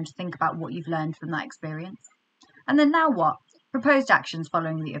some time to think about what you've learned from that experience. And then now what? Proposed actions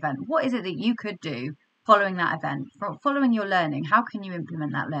following the event. What is it that you could do following that event? Following your learning, how can you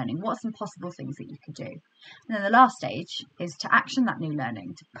implement that learning? What are some possible things that you could do? And then the last stage is to action that new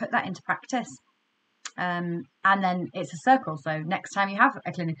learning, to put that into practice. And then it's a circle. So next time you have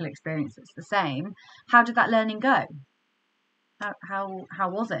a clinical experience that's the same, how did that learning go? How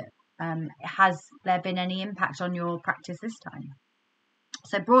was it? Has there been any impact on your practice this time?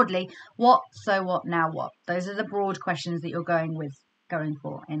 So broadly, what, so what, now what? Those are the broad questions that you're going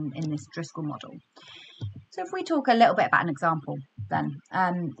for in this Driscoll model. So if we talk a little bit about an example then.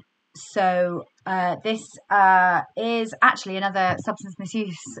 This is actually another substance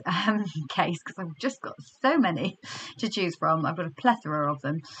misuse case, because I've just got so many to choose from. I've got a plethora of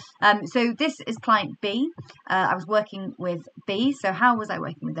them. So this is client B. I was working with B. So how was I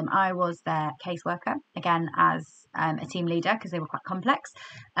working with them? I was their caseworker, again, as a team leader, because they were quite complex.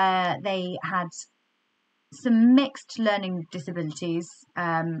 They had some mixed learning disabilities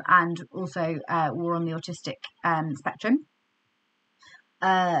and also were on the autistic spectrum.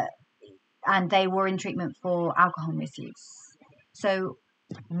 And they were in treatment for alcohol misuse. So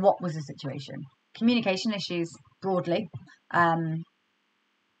what was the situation? Communication issues, broadly.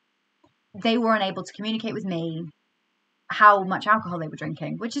 They were unable to communicate with me how much alcohol they were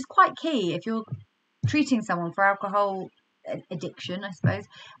drinking, which is quite key if you're treating someone for alcohol addiction, I suppose,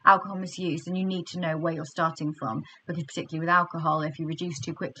 alcohol misuse, and you need to know where you're starting from, because particularly with alcohol, if you reduce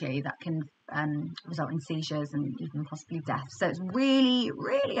too quickly, that can result in seizures and even possibly death. So it's really,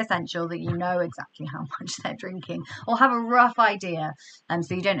 really essential that you know exactly how much they're drinking, or have a rough idea,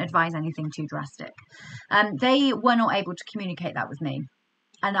 so you don't advise anything too drastic. They were not able to communicate that with me,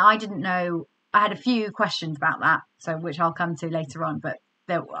 and I didn't know. I had a few questions about that, so which I'll come to later on, but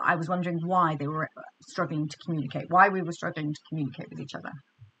I was wondering why they were struggling to communicate, why we were struggling to communicate with each other.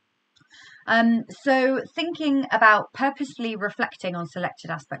 So thinking about purposefully reflecting on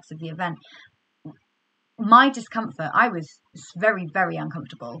selected aspects of the event, my discomfort, I was very, very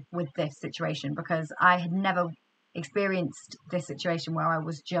uncomfortable with this situation, because I had never experienced this situation where I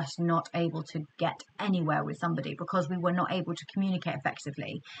was just not able to get anywhere with somebody because we were not able to communicate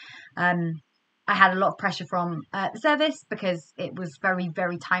effectively. I had a lot of pressure from the service because it was very,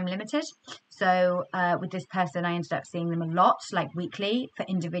 very time limited. So with this person, I ended up seeing them a lot, like weekly for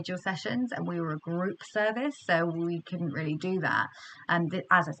individual sessions, and we were a group service, so we couldn't really do that. And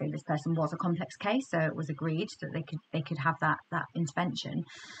as I say, this person was a complex case, so it was agreed that they could have that intervention.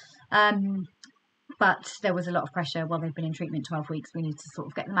 But there was a lot of pressure. Well, they've been in treatment 12 weeks. We need to sort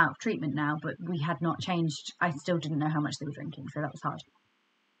of get them out of treatment now, but we had not changed. I still didn't know how much they were drinking, so that was hard.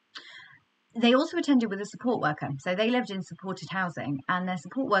 They also attended with a support worker. So they lived in supported housing, and their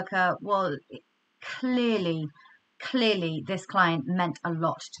support worker was clearly this client meant a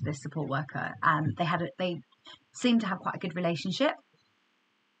lot to this support worker. They seemed to have quite a good relationship.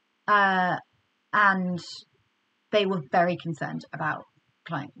 And they were very concerned about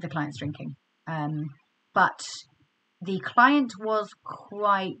the client's drinking. But the client was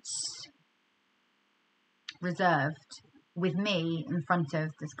quite reserved with me in front of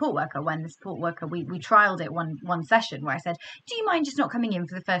the support worker. When the support worker, we trialed it one session where I said, do you mind just not coming in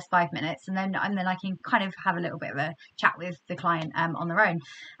for the first 5 minutes, and then I can kind of have a little bit of a chat with the client on their own.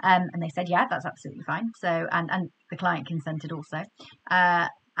 And they said, yeah, that's absolutely fine. So and the client consented also.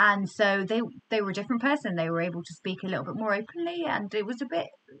 And so they were a different person. They were able to speak a little bit more openly, and it was a bit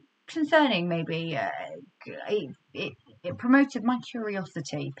concerning maybe. It promoted my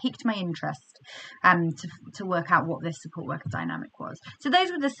curiosity, piqued my interest, to work out what this support worker dynamic was. So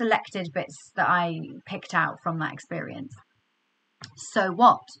those were the selected bits that I picked out from that experience. So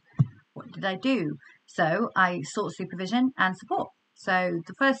what did I do? So I sought supervision and support. So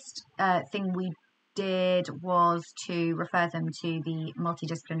the first thing we did was to refer them to the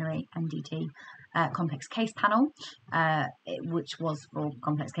multidisciplinary MDT complex case panel, which was for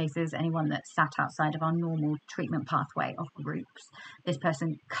complex cases, anyone that sat outside of our normal treatment pathway of groups. This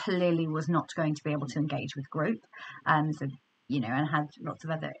person clearly was not going to be able to engage with group, and had lots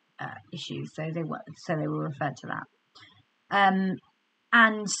of other issues, so they were referred to that.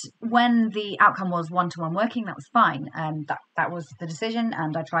 And when the outcome was one-to-one working, that was fine. That was the decision,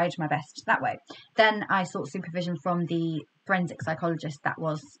 and I tried my best that way. Then I sought supervision from the forensic psychologist that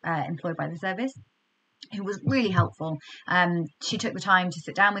was employed by the service, who was really helpful. She took the time to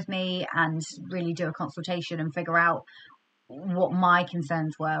sit down with me and really do a consultation and figure out what my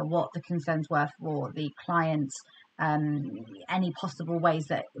concerns were, what the concerns were for the clients, any possible ways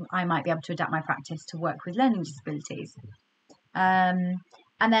that I might be able to adapt my practice to work with learning disabilities. And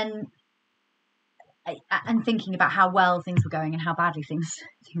then thinking about how well things were going and how badly things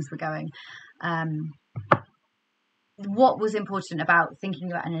were going. What was important about thinking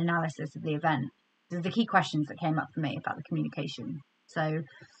about an analysis of the event? The key questions that came up for me about the communication. So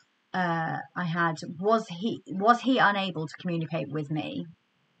I had, was he unable to communicate with me?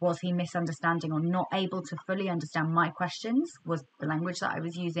 Was he misunderstanding or not able to fully understand my questions? Was the language that I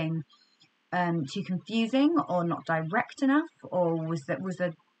was using too confusing or not direct enough, or was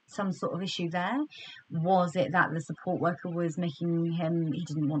there some sort of issue there? Was it that the support worker was making he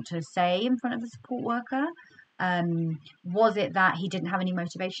didn't want to say in front of the support worker? Was it that he didn't have any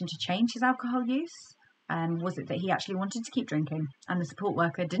motivation to change his alcohol use? Was it that he actually wanted to keep drinking and the support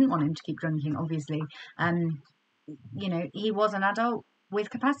worker didn't want him to keep drinking, obviously? He was an adult with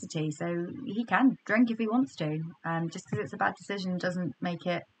capacity, so he can drink if he wants to. Just because it's a bad decision doesn't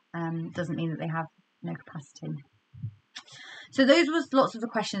mean that they have no capacity. So those was lots of the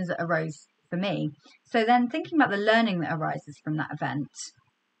questions that arose for me. So then thinking about the learning that arises from that event,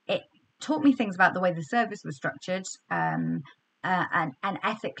 it taught me things about the way the service was structured, and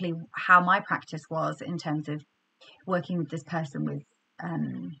ethically how my practice was in terms of working with this person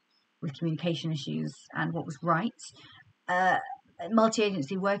with communication issues and what was right.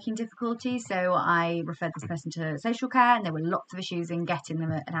 Multi-agency working difficulties, so I referred this person to social care, and there were lots of issues in getting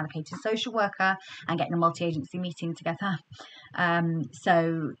them an allocated social worker and getting a multi-agency meeting together.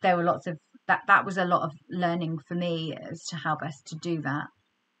 So there were lots of that was a lot of learning for me as to how best to do that.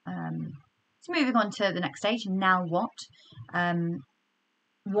 So moving on to the next stage, now what are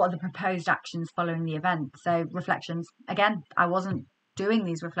the proposed actions following the event? So reflections. Again, I wasn't doing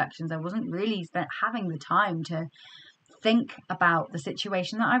these reflections. I wasn't really having the time to think about the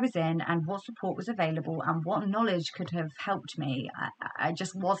situation that I was in and what support was available and what knowledge could have helped me. I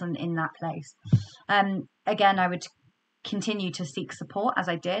just wasn't in that place. Again, I would continue to seek support as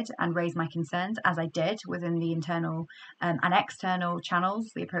I did and raise my concerns as I did within the internal and external channels,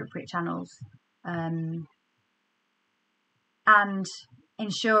 the appropriate channels, and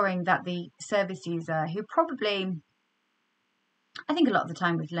ensuring that the service user, who probably, I think a lot of the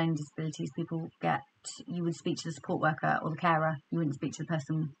time with learning disabilities, people get you would speak to the support worker or the carer. You wouldn't speak to the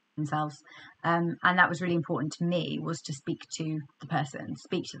person themselves. And that was really important to me, was to speak to the person,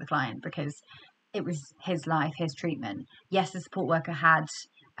 speak to the client, because it was his life, his treatment. Yes, the support worker had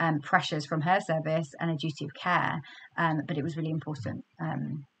pressures from her service and a duty of care, but it was really important,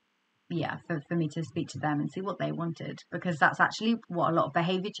 for me to speak to them and see what they wanted, because that's actually what a lot of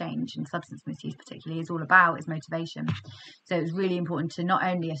behaviour change and substance misuse particularly is all about, is motivation. So it was really important to not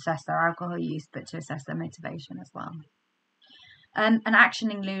only assess their alcohol use, but to assess their motivation as well. And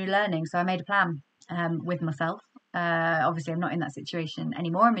actioning new learning. So I made a plan with myself. Obviously, I'm not in that situation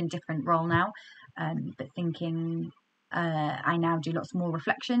anymore. I'm in a different role now, but thinking I now do lots more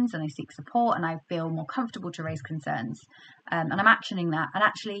reflections, and I seek support, and I feel more comfortable to raise concerns, and I'm actioning that. And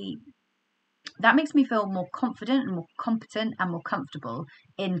actually, that makes me feel more confident and more competent and more comfortable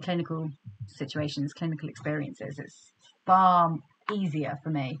in clinical situations, clinical experiences. It's far easier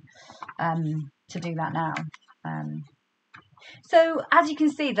for me to do that now. So as you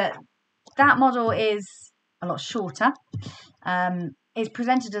can see, that model is a lot shorter. It's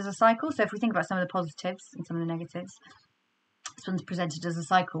presented as a cycle. So if we think about some of the positives and some of the negatives, this one's presented as a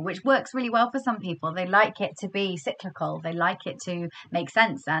cycle, which works really well for some people. They like it to be cyclical. They like it to make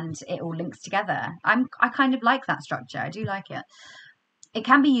sense, and it all links together. I kind of like that structure. I do like it. It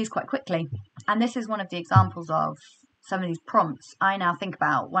can be used quite quickly. And this is one of the examples of some of these prompts I now think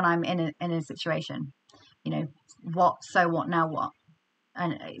about when I'm in a situation. What, so what, now what?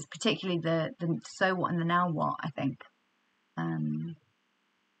 And it's particularly the so what and the now what, I think.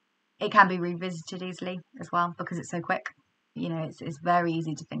 It can be revisited easily as well, because it's so quick. It's very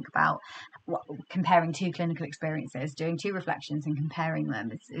easy to think about comparing two clinical experiences, doing two reflections and comparing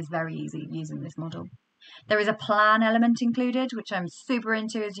them. It's very easy using this model. There is a plan element included, which I'm super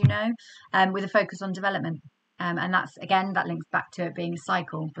into, as you know, with a focus on development. And that's, again, that links back to it being a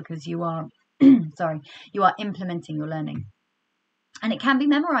cycle, because you are you are implementing your learning. And it can be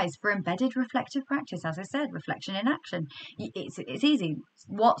memorized for embedded reflective practice. As I said, reflection in action. It's easy.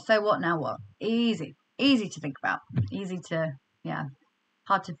 What, so what, now what? Easy to think about. Easy to,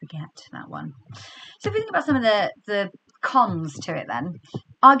 hard to forget, that one. So if we think about some of the cons to it then,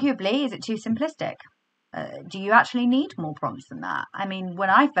 arguably, is it too simplistic? Do you actually need more prompts than that? I mean, when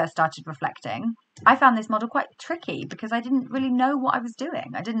I first started reflecting, I found this model quite tricky, because I didn't really know what I was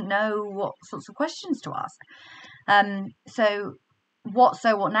doing. I didn't know what sorts of questions to ask. So what,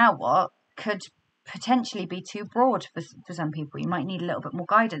 so what, now what could potentially be too broad for some people. You might need a little bit more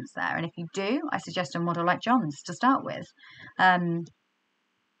guidance there. And if you do, I suggest a model like John's to start with.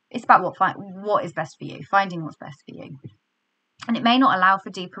 It's about what is best for you, finding what's best for you. And it may not allow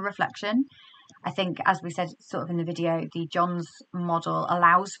for deeper reflection. I think, as we said sort of in the video, the John's model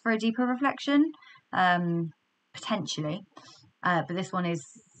allows for a deeper reflection, potentially. But this one is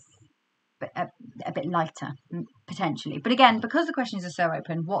a bit lighter, potentially. But again, because the questions are so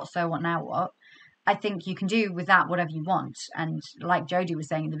open, what, so what, now what, I think you can do with that whatever you want. And like Jodie was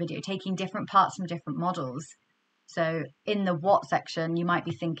saying in the video, taking different parts from different models. So in the what section, you might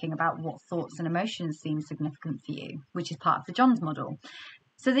be thinking about what thoughts and emotions seem significant for you, which is part of the John's model.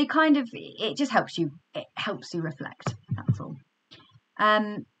 So they it just helps you reflect, that's all.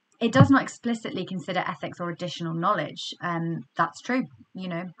 It does not explicitly consider ethics or additional knowledge. That's true.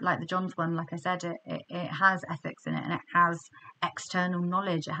 Like the John's one, like I said, it has ethics in it, and it has external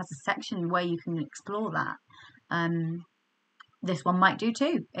knowledge. It has a section where you can explore that. This one might do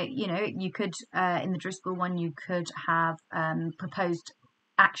too. You could, in the Driscoll one, you could have proposed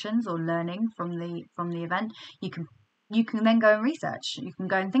actions or learning from the event. You can then go and research. You can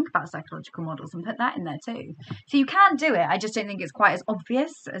go and think about psychological models and put that in there too. So you can do it. I just don't think it's quite as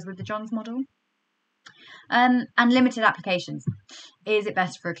obvious as with the John's model. And limited applications. Is it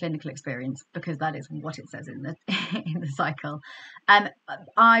best for a clinical experience? Because that is what it says in the cycle.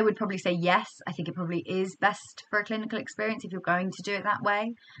 I would probably say yes. I think it probably is best for a clinical experience if you're going to do it that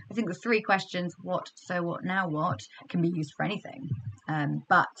way. I think the 3 questions, what, so what, now what, can be used for anything.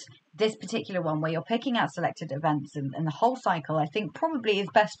 But this particular one, where you're picking out selected events and the whole cycle, I think probably is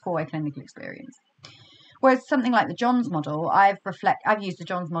best for a clinical experience. Whereas something like the John's model, I've used the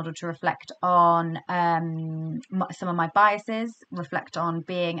John's model to reflect on some of my biases, reflect on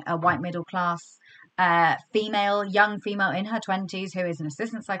being a white middle class young female in her 20s who is an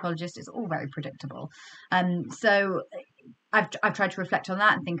assistant psychologist. It's all very predictable. So I've tried to reflect on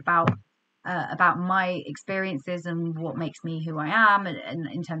that and think about my experiences and what makes me who I am, and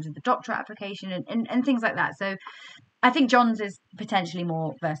in terms of the doctorate application and things like that. So I think John's is potentially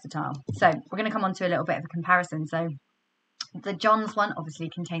more versatile. So we're going to come on to a little bit of a comparison. So the John's one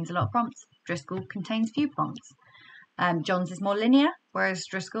obviously contains a lot of prompts. Driscoll contains few prompts. John's is more linear, whereas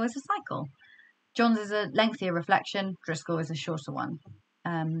Driscoll is a cycle. John's is a lengthier reflection, Driscoll is a shorter one.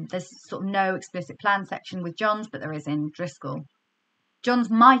 There's sort of no explicit plan section with John's, but there is in Driscoll. John's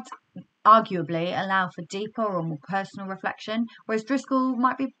might arguably allow for deeper or more personal reflection, whereas Driscoll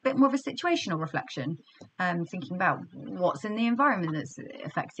might be a bit more of a situational reflection, thinking about what's in the environment that's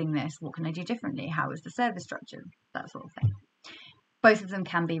affecting this, what can I do differently, how is the service structured, that sort of thing. Both of them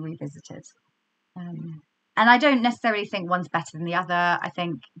can be revisited. And I don't necessarily think one's better than the other. I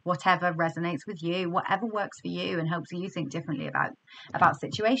think whatever resonates with you, whatever works for you and helps you think differently about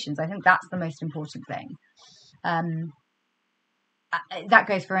situations, I think that's the most important thing. That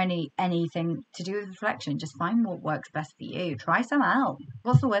goes for anything to do with reflection. Just find what works best for you. Try some out.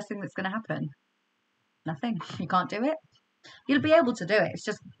 What's the worst thing that's going to happen? Nothing. You can't do it. You'll be able to do it. It's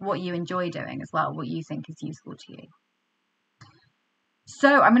just what you enjoy doing as well, what you think is useful to you.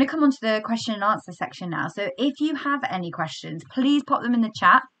 So I'm going to come on to the question and answer section now. So if you have any questions, please pop them in the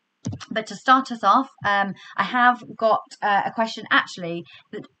chat. But to start us off, I have got a question actually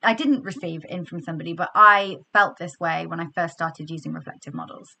that I didn't receive in from somebody, but I felt this way when I first started using reflective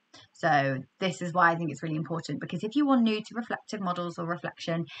models. So this is why I think it's really important, because if you are new to reflective models or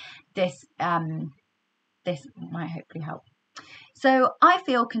reflection, this might hopefully help. So I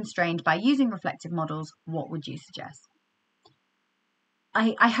feel constrained by using reflective models. What would you suggest?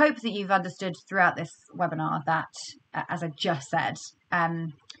 I hope that you've understood throughout this webinar that, as I just said,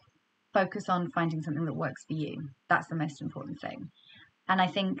 focus on finding something that works for you. That's the most important thing. And I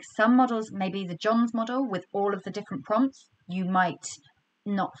think some models, maybe the John's model with all of the different prompts, you might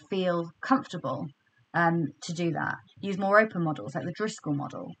not feel comfortable to do that. Use more open models like the Driscoll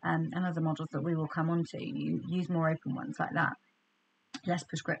model and other models that we will come on to. You use more open ones like that, less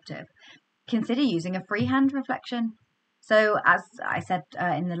prescriptive. Consider using a freehand reflection. So as I said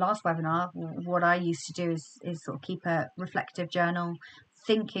in the last webinar, what I used to do is sort of keep a reflective journal,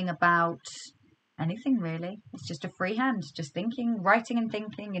 thinking about anything really. It's just a freehand, just thinking, writing and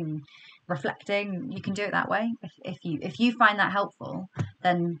thinking and reflecting. You can do it that way. If you find that helpful,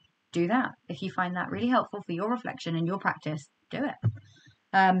 then do that. If you find that really helpful for your reflection and your practice, do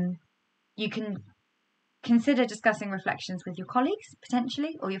it. You can consider discussing reflections with your colleagues,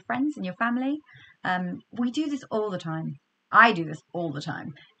 potentially, or your friends and your family. We do this all the time. I do this all the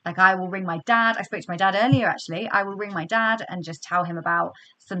time. Like I will ring my dad. I spoke to my dad earlier, actually. I will ring my dad and just tell him about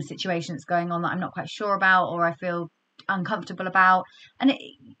some situation that's going on that I'm not quite sure about or I feel uncomfortable about. And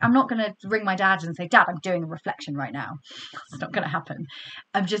I'm not going to ring my dad and say, Dad, I'm doing a reflection right now. It's not going to happen.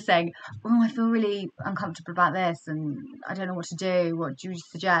 I'm just saying, oh, I feel really uncomfortable about this and I don't know what to do. What do you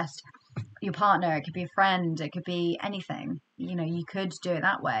suggest? Your partner, it could be a friend, it could be anything. You know, you could do it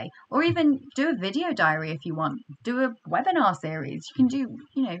that way, or even do a video diary if you want. Do a webinar series. You can do,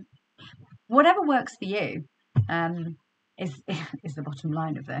 you know, whatever works for you. Is the bottom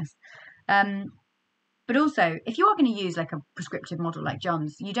line of this. But also, if you are going to use like a prescriptive model like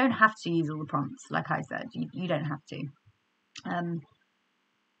John's, you don't have to use all the prompts. Like I said, you don't have to.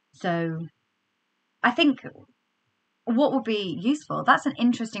 So I think what would be useful, that's an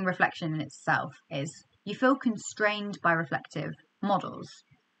interesting reflection in itself, is you feel constrained by reflective models.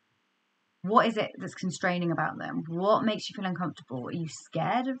 What is it that's constraining about them? What makes you feel uncomfortable? Are you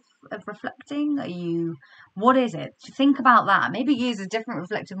scared of reflecting? What is it? Think about that. Maybe use a different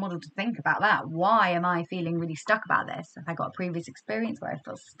reflective model to think about that. Why am I feeling really stuck about this? Have I got a previous experience where I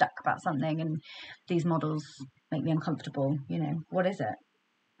feel stuck about something and these models make me uncomfortable? You know, what is it?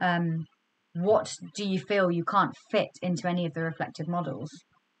 What do you feel you can't fit into any of the reflective models?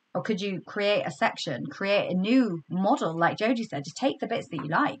 Or could you create a section, create a new model, like Jodie said, just take the bits that you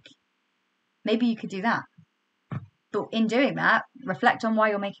like. Maybe you could do that. But in doing that, reflect on why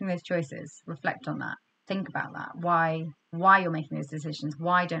you're making those choices. Reflect on that. Think about that. Why you're making those decisions.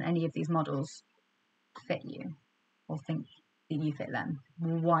 Why don't any of these models fit you or think that you fit them?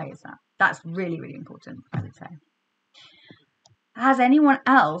 Why is that? That's really, really important, I would say. Has anyone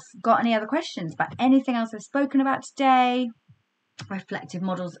else got any other questions about anything else I've spoken about today? Reflective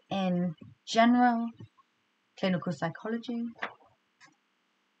models in general, clinical psychology,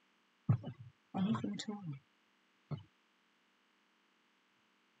 anything at all?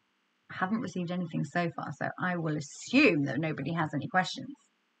 I haven't received anything so far, so I will assume that nobody has any questions.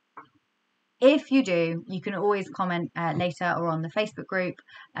 If you do, you can always comment later or on the Facebook group.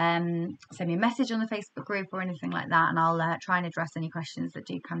 Send me a message on the Facebook group or anything like that, and I'll try and address any questions that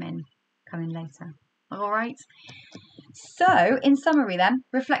do come in later. All right. So, in summary, then,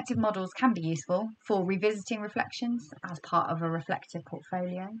 reflective models can be useful for revisiting reflections as part of a reflective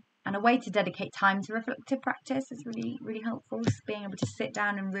portfolio, and a way to dedicate time to reflective practice is really, really helpful. Just being able to sit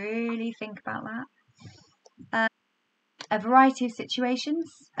down and really think about that. a variety of situations,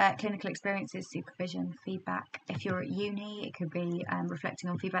 clinical experiences, supervision, feedback. If you're at uni, it could be reflecting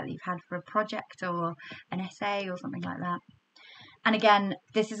on feedback that you've had for a project or an essay or something like that. And again,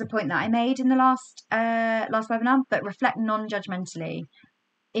 this is a point that I made in the last webinar, but reflect non-judgmentally.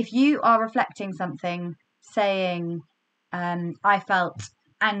 If you are reflecting something, saying, I felt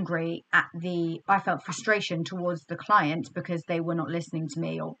angry I felt frustration towards the client because they were not listening to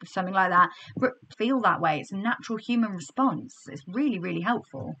me or something like that, feel that way. It's a natural human response. It's really, really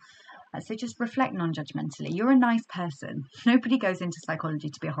helpful. So just reflect non-judgmentally. You're a nice person. Nobody goes into psychology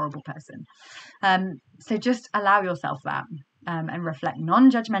to be a horrible person. So just allow yourself that and reflect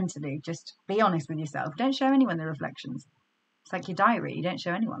non-judgmentally. Just be honest with yourself. Don't show anyone the reflections. It's like your diary. You don't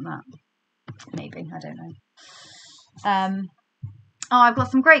show anyone that. Maybe. I don't know. Oh, I've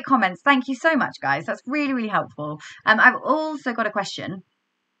got some great comments. Thank you so much, guys. That's really, really helpful. I've also got a question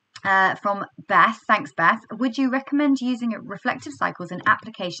from Beth. Thanks, Beth. Would you recommend using reflective cycles in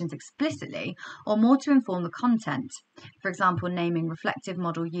applications explicitly or more to inform the content? For example, naming reflective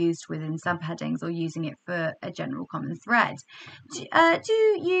model used within subheadings or using it for a general common thread. Do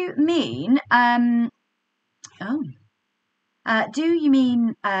you mean... do you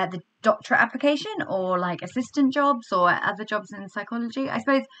mean the doctorate application or like assistant jobs or other jobs in psychology? I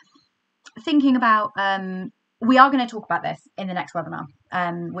suppose thinking about, we are going to talk about this in the next webinar,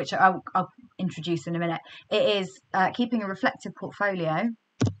 which I'll introduce in a minute. It is keeping a reflective portfolio.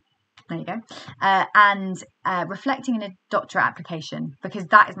 There you go. And reflecting in a doctorate application, because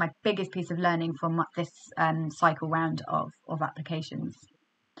that is my biggest piece of learning from this cycle round of applications.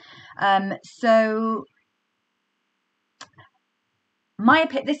 So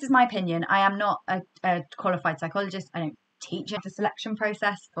this is my opinion. I am not a qualified psychologist. I don't teach the selection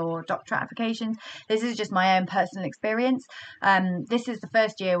process for doctorate applications. This is just my own personal experience. This is the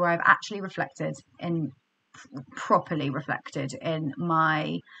first year where I've actually properly reflected in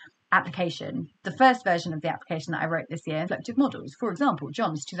my application. The first version of the application that I wrote this year, reflective models, for example,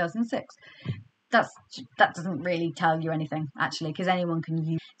 John's 2006. That doesn't really tell you anything, actually, because anyone can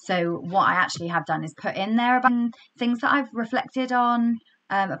use. So what I actually have done is put in there about things that I've reflected on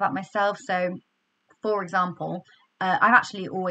about myself. So, for example, I've actually always